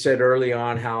 You said early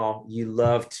on how you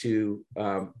love to,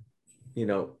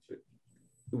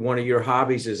 one of your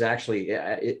hobbies is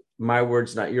actually, my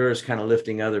words, not yours, kind of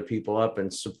lifting other people up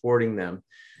and supporting them.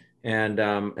 And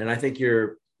I think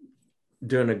you're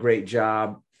doing a great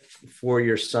job for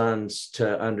your sons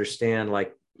to understand,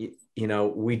 like,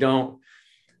 we don't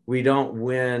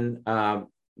win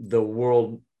the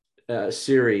World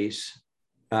Series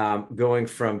going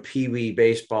from Pee Wee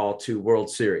baseball to World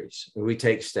Series. We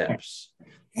take steps.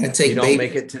 You don't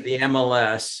make it to the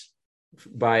MLS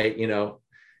by,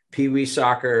 Pee Wee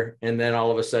soccer, and then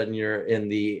all of a sudden you're in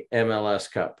the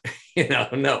MLS Cup.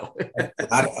 No.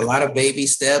 a lot of baby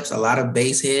steps, a lot of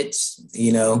base hits.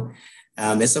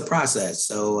 It's a process.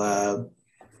 So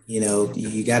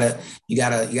you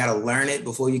gotta learn it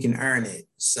before you can earn it.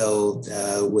 So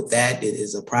with that, it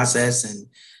is a process, and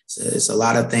it's a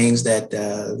lot of things that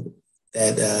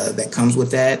comes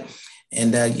with that.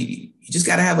 And you just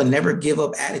got to have a never give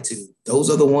up attitude.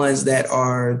 Those are the ones that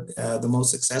are the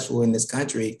most successful in this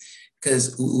country,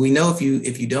 because we know if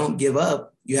you don't give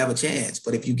up, you have a chance.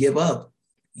 But if you give up,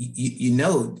 you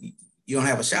don't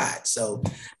have a shot. So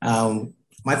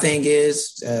my thing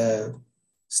is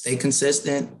stay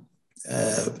consistent,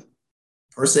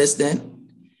 persistent,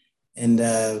 and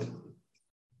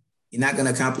you're not going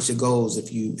to accomplish your goals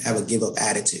if you have a give up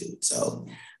attitude. So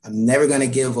I'm never going to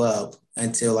give up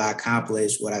until I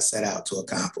accomplish what I set out to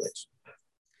accomplish.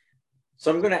 So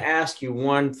I'm going to ask you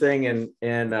one thing,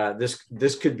 and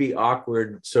this could be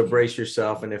awkward, so brace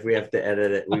yourself. And if we have to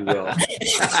edit it, we will.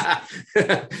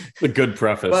 A good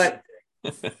preface. But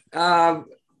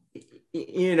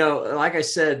like I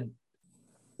said,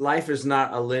 life is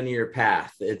not a linear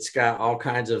path. It's got all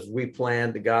kinds of we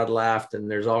planned, God laughed,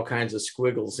 and there's all kinds of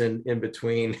squiggles in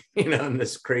between, in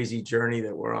this crazy journey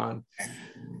that we're on.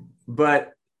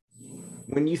 But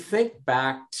when you think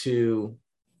back to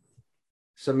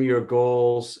some of your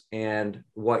goals and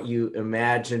what you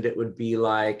imagined it would be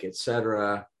like, et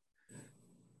cetera,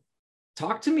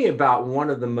 talk to me about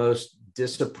one of the most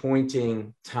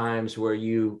disappointing times where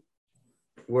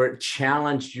it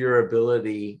challenged your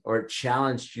ability or it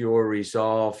challenged your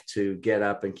resolve to get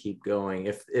up and keep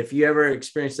going. If you ever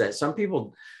experienced that. Some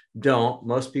people don't,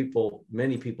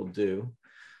 many people do.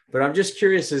 But I'm just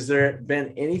curious, has there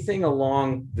been anything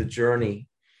along the journey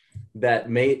that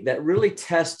really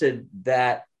tested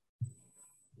that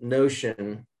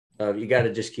notion of you got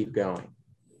to just keep going?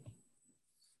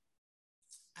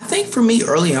 I think for me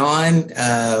early on,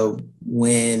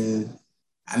 when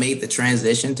I made the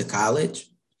transition to college,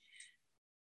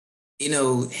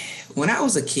 when I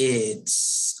was a kid,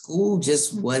 school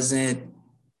just wasn't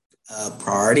a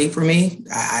priority for me.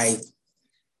 I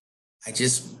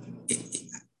just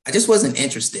wasn't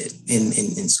interested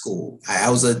in school. I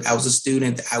was a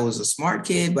student. I was a smart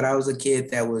kid, but I was a kid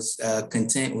that was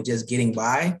content with just getting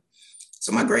by.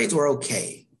 So my grades were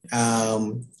okay.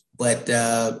 But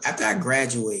after I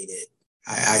graduated,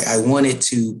 I wanted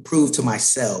to prove to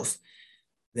myself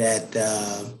that,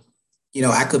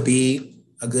 I could be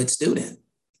a good student.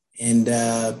 And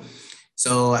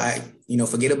so I,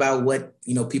 forget about what,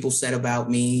 people said about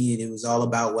me. It was all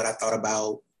about what I thought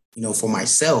about, for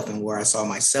myself and where I saw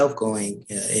myself going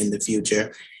in the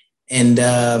future. And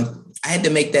I had to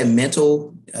make that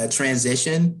mental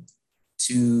transition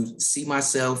to see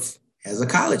myself as a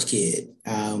college kid.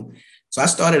 So I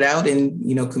started out in,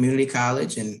 community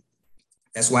college, and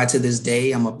that's why to this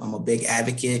day, I'm a big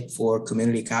advocate for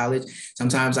community college.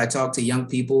 Sometimes I talk to young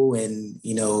people and,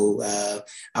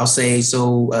 I'll say, so,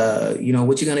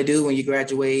 what you going to do when you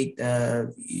graduate,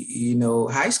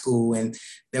 high school? And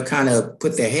they'll kind of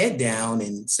put their head down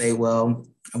and say, well,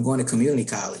 I'm going to community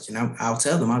college. And I'll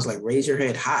tell them, I was like, raise your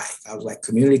head high. I was like,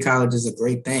 community college is a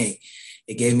great thing.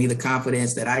 It gave me the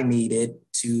confidence that I needed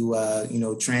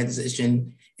to,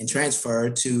 transition and transfer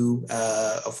to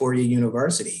a four-year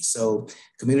university. So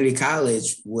community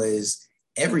college was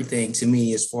everything to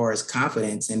me as far as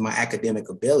confidence in my academic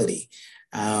ability.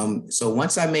 So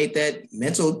once I made that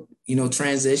mental,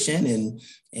 transition and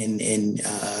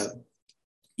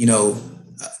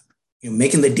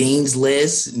making the dean's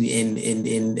list and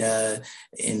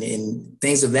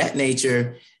things of that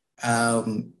nature,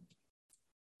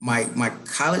 my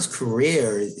college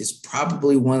career is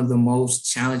probably one of the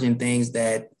most challenging things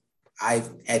that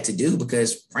I've had to do,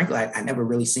 because frankly, I never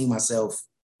really seen myself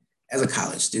as a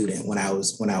college student when I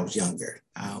was younger.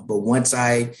 But once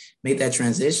I made that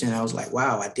transition, I was like,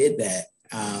 wow, I did that.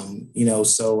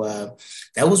 So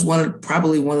that was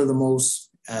probably one of the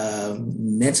most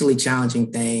mentally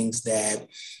challenging things that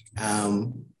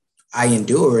I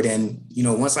endured. And,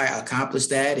 once I accomplished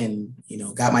that and,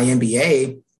 got my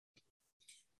MBA,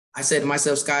 I said to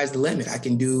myself, sky's the limit. I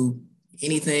can do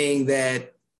anything that,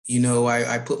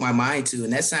 I put my mind to.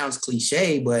 And that sounds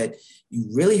cliche, but you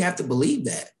really have to believe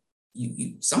that.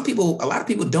 A lot of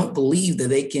people don't believe that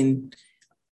they can,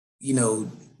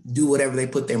 do whatever they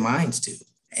put their minds to.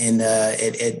 And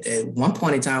at one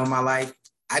point in time in my life,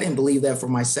 I didn't believe that for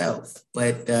myself,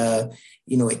 but,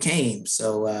 it came.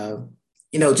 So,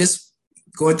 just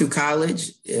going through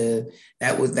college,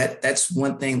 that's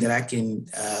one thing that I can,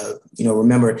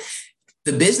 remember.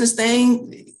 The business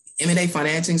thing, M&A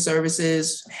financing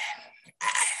services,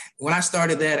 when I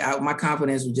started that, my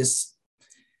confidence was just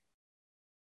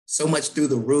so much through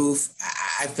the roof.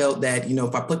 I felt that,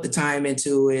 if I put the time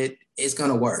into it, it's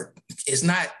going to work. It's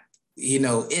not,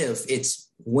 if,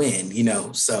 it's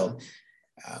when, so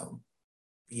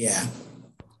yeah.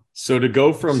 So to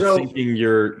go from thinking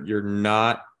you're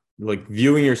not, like,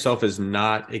 viewing yourself as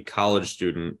not a college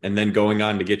student and then going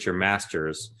on to get your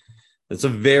master's, that's a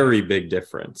very big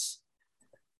difference.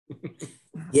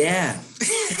 Yeah,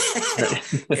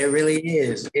 it really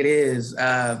is. It is.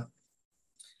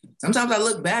 Sometimes I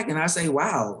look back and I say,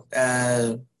 wow,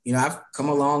 I've come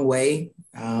a long way.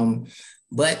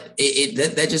 But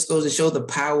that just goes to show the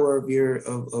power of your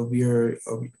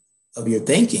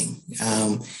thinking.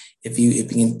 If you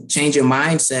can change your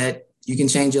mindset, you can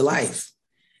change your life.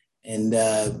 And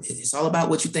it's all about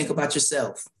what you think about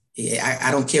yourself. I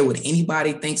don't care what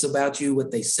anybody thinks about you,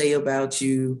 what they say about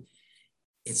you.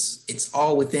 It's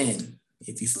all within.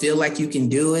 If you feel like you can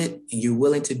do it and you're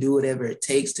willing to do whatever it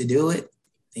takes to do it,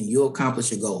 then you'll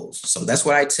accomplish your goals. So that's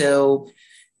what I tell,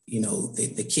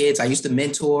 the kids. I used to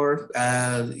mentor,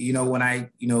 when I,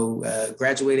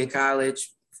 graduated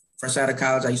college, fresh out of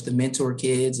college, I used to mentor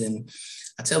kids, and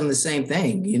I tell them the same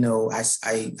thing. I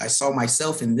saw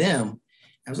myself in them.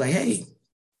 I was like, hey,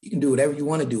 you can do whatever you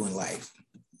want to do in life.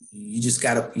 You just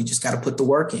gotta put the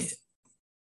work in.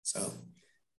 So.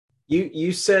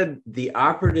 You said the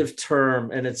operative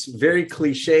term, and it's very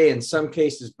cliche in some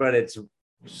cases, but it's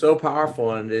so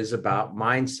powerful, and it is about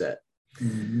mindset.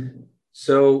 Mm-hmm.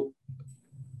 So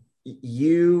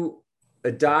you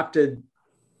adopted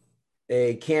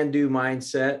a can-do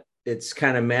mindset. It's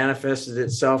kind of manifested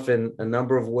itself in a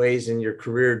number of ways in your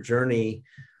career journey.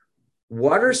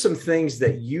 What are some things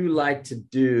that you like to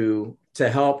do to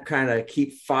help kind of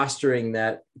keep fostering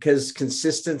that? Because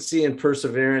consistency and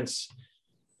perseverance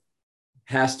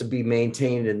has to be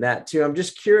maintained in that too. I'm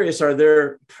just curious, are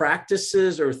there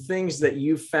practices or things that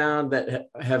you found that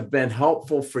have been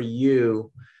helpful for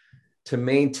you to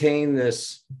maintain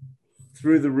this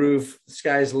through the roof,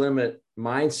 sky's limit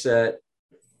mindset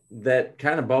that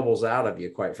kind of bubbles out of you,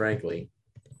 quite frankly?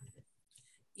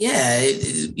 Yeah,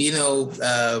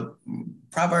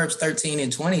 Proverbs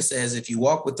 13:20 says, if you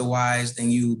walk with the wise,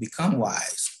 then you become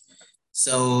wise.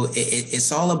 So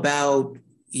it's all about,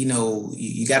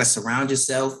 you got to surround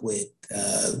yourself with,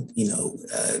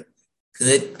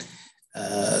 good,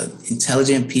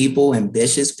 intelligent people,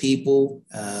 ambitious people,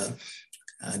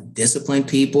 disciplined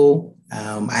people.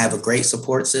 I have a great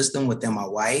support system within my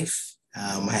wife.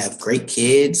 I have great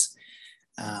kids.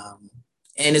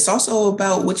 And it's also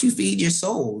about what you feed your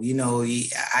soul. I'm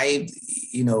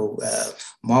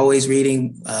always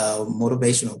reading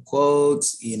motivational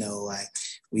quotes. We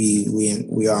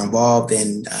are involved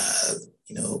in,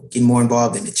 getting more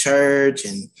involved in the church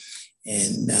and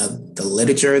the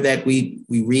literature that we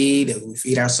read, and we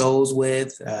feed our souls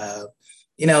with. So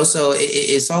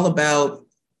it's all about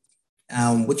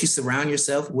what you surround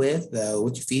yourself with,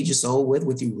 what you feed your soul with,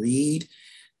 what you read.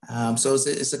 So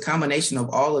it's a combination of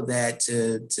all of that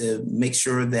to make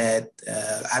sure that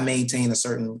I maintain a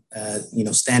certain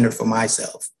standard for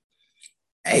myself.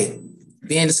 Hey,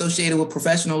 being associated with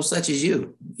professionals such as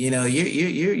you,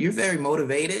 you're very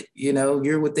motivated.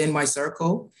 You're within my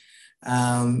circle.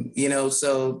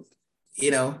 So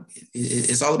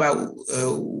it's all about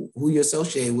who you're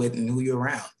associated with and who you're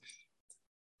around.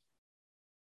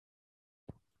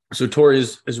 So Tori,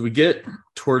 as we get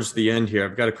towards the end here,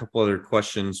 I've got a couple other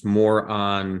questions more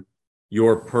on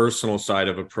your personal side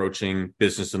of approaching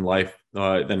business and life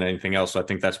than anything else. So I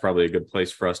think that's probably a good place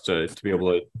for us to be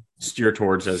able to steer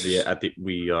towards as we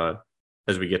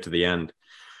get to the end.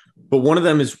 But one of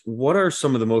them is, what are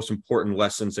some of the most important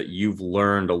lessons that you've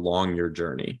learned along your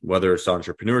journey, whether it's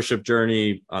entrepreneurship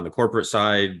journey, on the corporate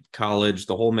side, college,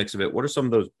 the whole mix of it? What are some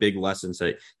of those big lessons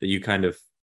that you kind of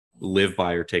live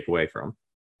by or take away from?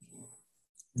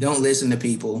 Don't listen to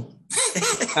people.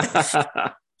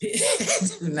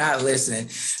 Do not listen,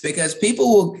 because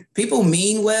people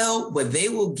mean well, but they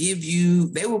will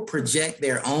project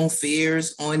their own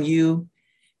fears on you.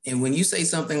 And when you say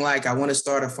something like, I want to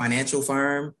start a financial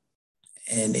firm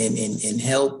and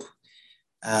help,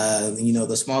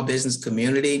 the small business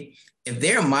community, if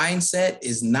their mindset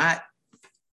is not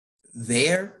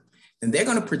there, then they're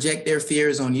going to project their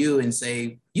fears on you and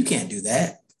say, you can't do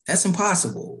that. That's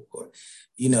impossible. Or,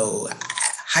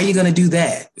 how are you going to do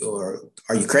that? Or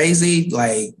are you crazy?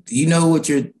 Like, do you know what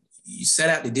you set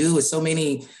out to do? With so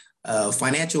many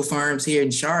financial firms here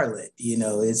in Charlotte.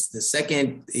 It's the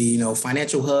second,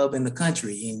 financial hub in the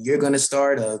country, and you're going to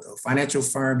start a financial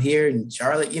firm here in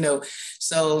Charlotte,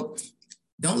 So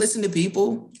don't listen to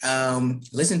people.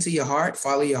 Listen to your heart,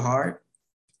 follow your heart.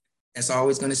 That's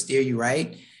always going to steer you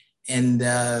right. And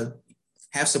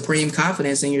have supreme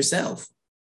confidence in yourself.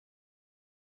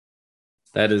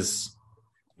 That is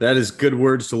good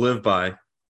words to live by.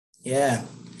 Yeah.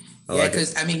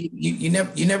 Because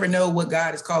you never know what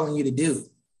God is calling you to do.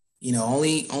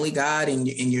 Only God and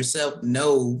yourself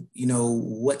know,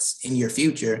 what's in your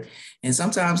future. And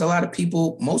sometimes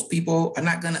most people are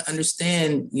not going to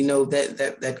understand,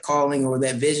 that calling or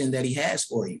that vision that he has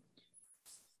for you.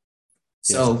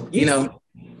 So,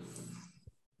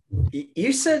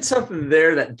 you said something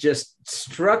there that just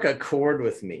struck a chord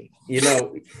with me.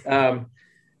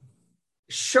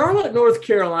 Charlotte, North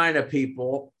Carolina,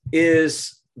 people,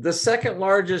 is the second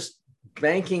largest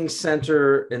banking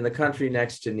center in the country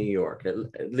next to New York,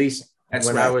 at least That's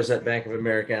when right. I was at Bank of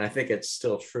America, and I think it's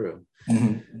still true.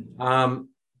 Mm-hmm.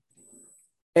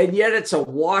 And yet it's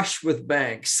awash with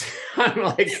banks. I'm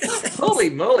like, holy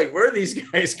moly, where are these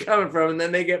guys coming from? And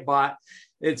then they get bought.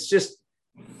 It's just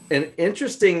an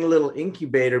interesting little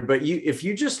incubator. But if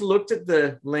you just looked at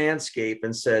the landscape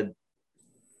and said,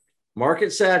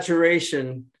 market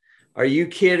saturation, are you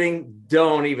kidding?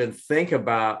 Don't even think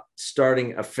about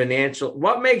starting a financial.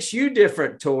 What makes you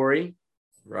different, Tori?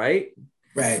 Right?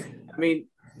 Right. I mean,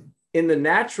 in the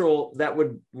natural, that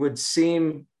would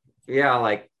seem,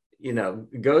 like,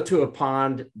 go to a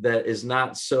pond that is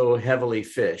not so heavily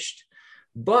fished.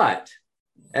 But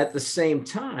at the same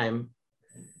time,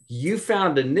 you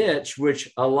found a niche,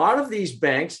 which a lot of these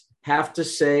banks have to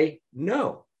say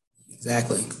no.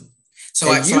 Exactly. So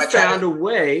I found a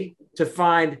way to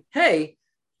find, hey,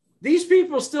 these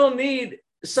people still need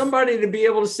somebody to be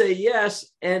able to say yes,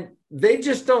 and they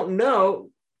just don't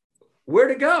know where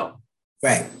to go.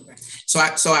 Right. So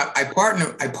I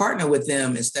partner with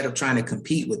them instead of trying to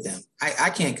compete with them. I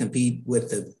can't compete with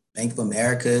the Bank of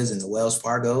Americas and the Wells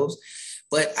Fargos,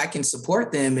 but I can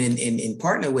support them and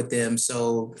partner with them.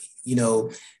 So,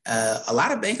 a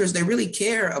lot of bankers, they really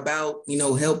care about,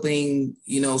 helping,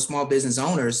 small business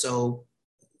owners. So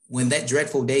when that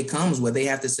dreadful day comes where they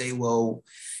have to say, well,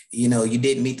 you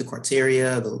didn't meet the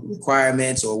criteria, the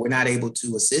requirements, or we're not able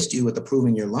to assist you with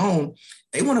approving your loan,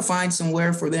 they want to find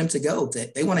somewhere for them to go.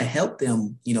 They want to help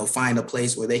them, find a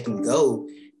place where they can go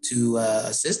to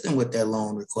assist them with their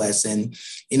loan requests. And,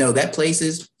 that place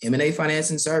is M&A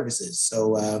Financing Services.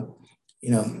 So,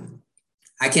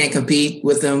 I can't compete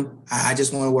with them. I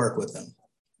just want to work with them.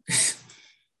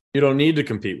 You don't need to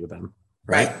compete with them,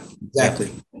 right? Exactly.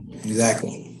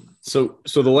 Exactly. So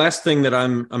the last thing that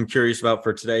I'm curious about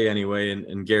for today anyway,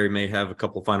 and Gary may have a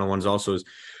couple final ones also, is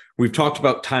we've talked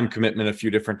about time commitment a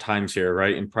few different times here,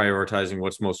 right? And prioritizing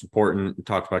what's most important. We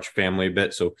talked about your family a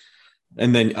bit. So,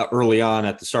 and then early on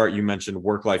at the start, you mentioned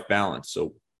work-life balance.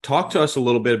 So talk to us a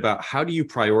little bit about how do you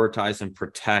prioritize and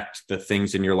protect the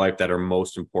things in your life that are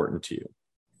most important to you?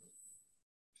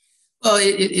 Well,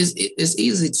 it's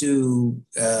easy to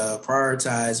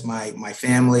prioritize my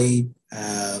family,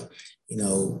 my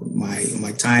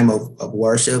time of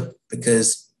worship,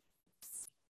 because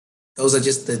those are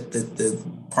just the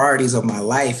priorities of my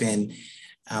life, and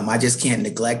I just can't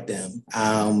neglect them.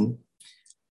 I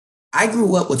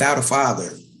grew up without a father,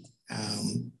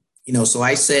 so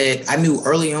I knew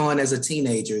early on as a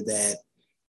teenager that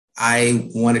I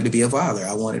wanted to be a father.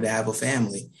 I wanted to have a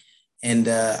family. And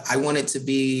I wanted to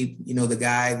be, the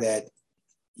guy that,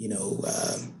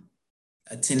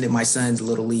 attended my son's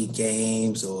little league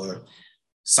games or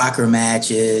soccer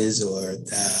matches, or,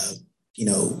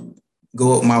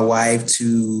 go with my wife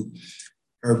to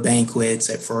her banquets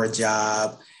for a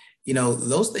job.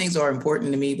 Those things are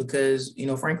important to me because,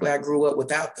 frankly, I grew up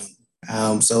without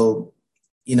them. So,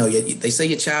 they say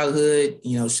your childhood,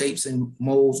 shapes and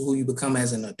molds who you become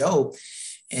as an adult.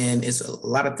 And it's a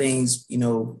lot of things,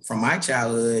 from my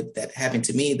childhood that happened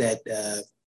to me that,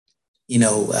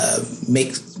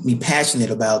 makes me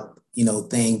passionate about,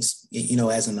 things,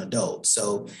 as an adult.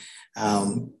 So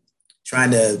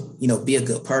trying to, be a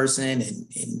good person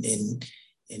and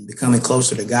becoming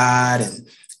closer to God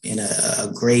and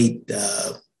a great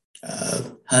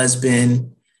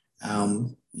husband,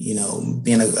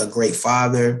 being a great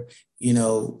father,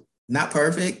 not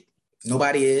perfect.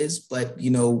 Nobody is, but,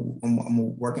 I'm a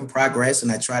work in progress,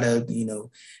 and I try to,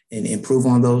 and improve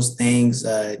on those things,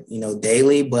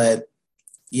 daily, but,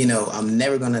 I'm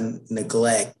never going to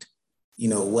neglect,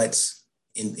 what's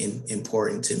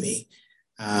important to me.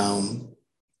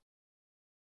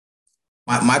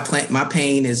 My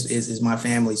pain is my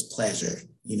family's pleasure.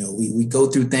 we go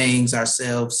through things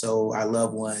ourselves so our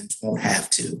loved ones won't have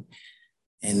to.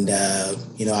 And,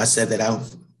 I said that I'm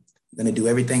going to do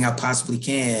everything I possibly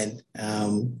can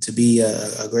to be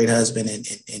a great husband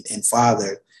and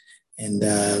father. And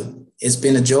it's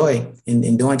been a joy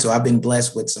in doing so. I've been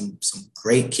blessed with some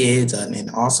great kids, an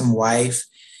awesome wife.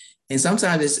 And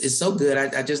sometimes it's so good.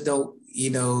 I just don't,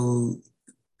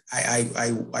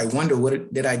 I wonder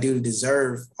what did I do to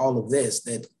deserve all of this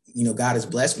that, God has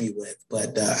blessed me with,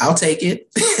 but I'll take it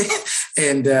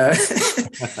and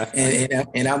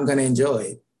I'm going to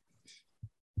enjoy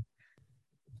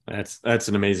it. That's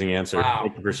an amazing answer. Wow.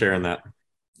 Thank you for sharing that.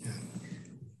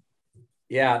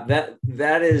 Yeah,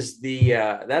 that is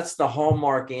that's the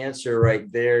hallmark answer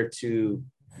right there to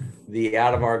the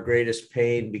out of our greatest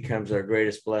pain becomes our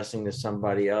greatest blessing to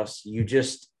somebody else. You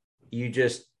just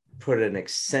put an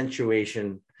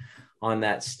accentuation on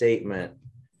that statement.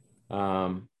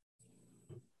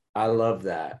 I love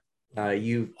that.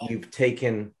 You've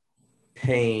taken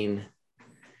pain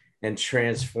and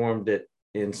transformed it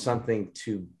in something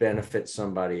to benefit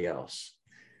somebody else.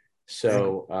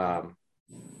 So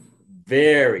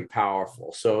very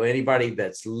powerful. So anybody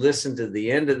that's listened to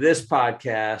the end of this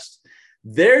podcast,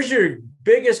 there's your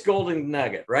biggest golden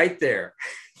nugget right there.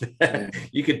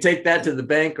 You can take that to the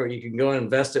bank or you can go and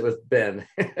invest it with Ben.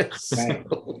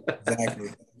 So.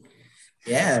 Exactly.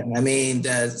 Yeah. I mean,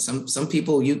 some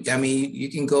people, you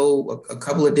can go a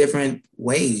couple of different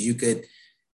ways. You could,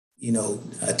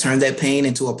 turn that pain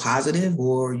into a positive,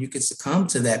 or you could succumb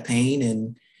to that pain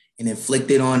and inflict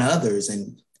it on others.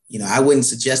 And, I wouldn't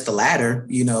suggest the latter,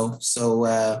 so,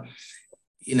 I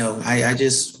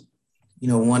just,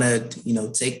 want to,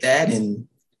 take that and,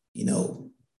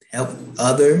 help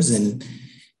others and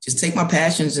just take my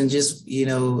passions and just,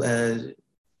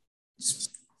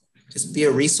 just be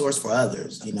a resource for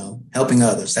others, helping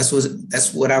others.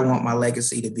 That's what I want my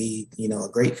legacy to be, a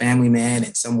great family man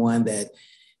and someone that,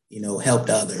 helped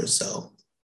others. So.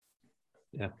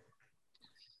 Yeah.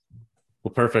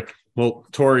 Well, perfect. Well,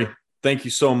 Tori, thank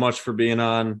you so much for being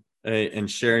on and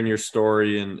sharing your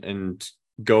story and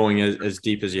going as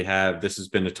deep as you have. This has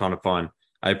been a ton of fun.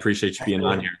 I appreciate you being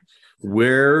on here.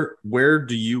 Where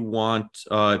do you want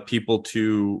people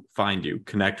to find you,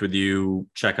 connect with you,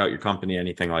 check out your company,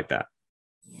 anything like that?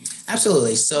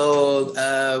 Absolutely. So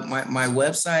my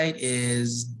website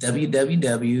is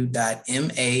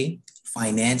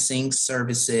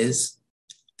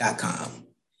www.mafinancingservices.com.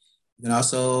 You can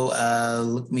also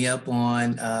look me up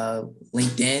on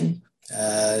LinkedIn,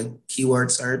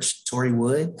 keyword search Tori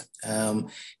Wood.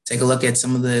 Take a look at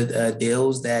some of the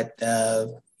deals that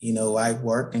I've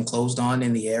worked and closed on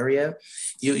in the area.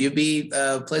 You'll be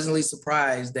pleasantly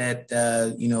surprised that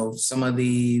some of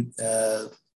the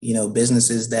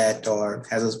businesses that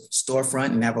has a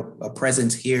storefront and have a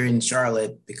presence here in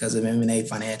Charlotte because of M&A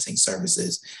Financing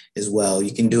Services as well.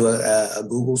 You can do a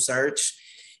Google search,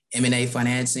 M&A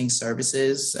Financing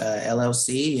Services,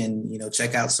 LLC, and,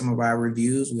 check out some of our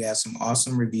reviews. We have some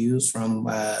awesome reviews from,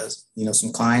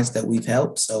 some clients that we've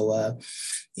helped. So,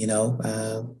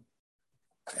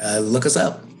 look us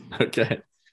up. Okay.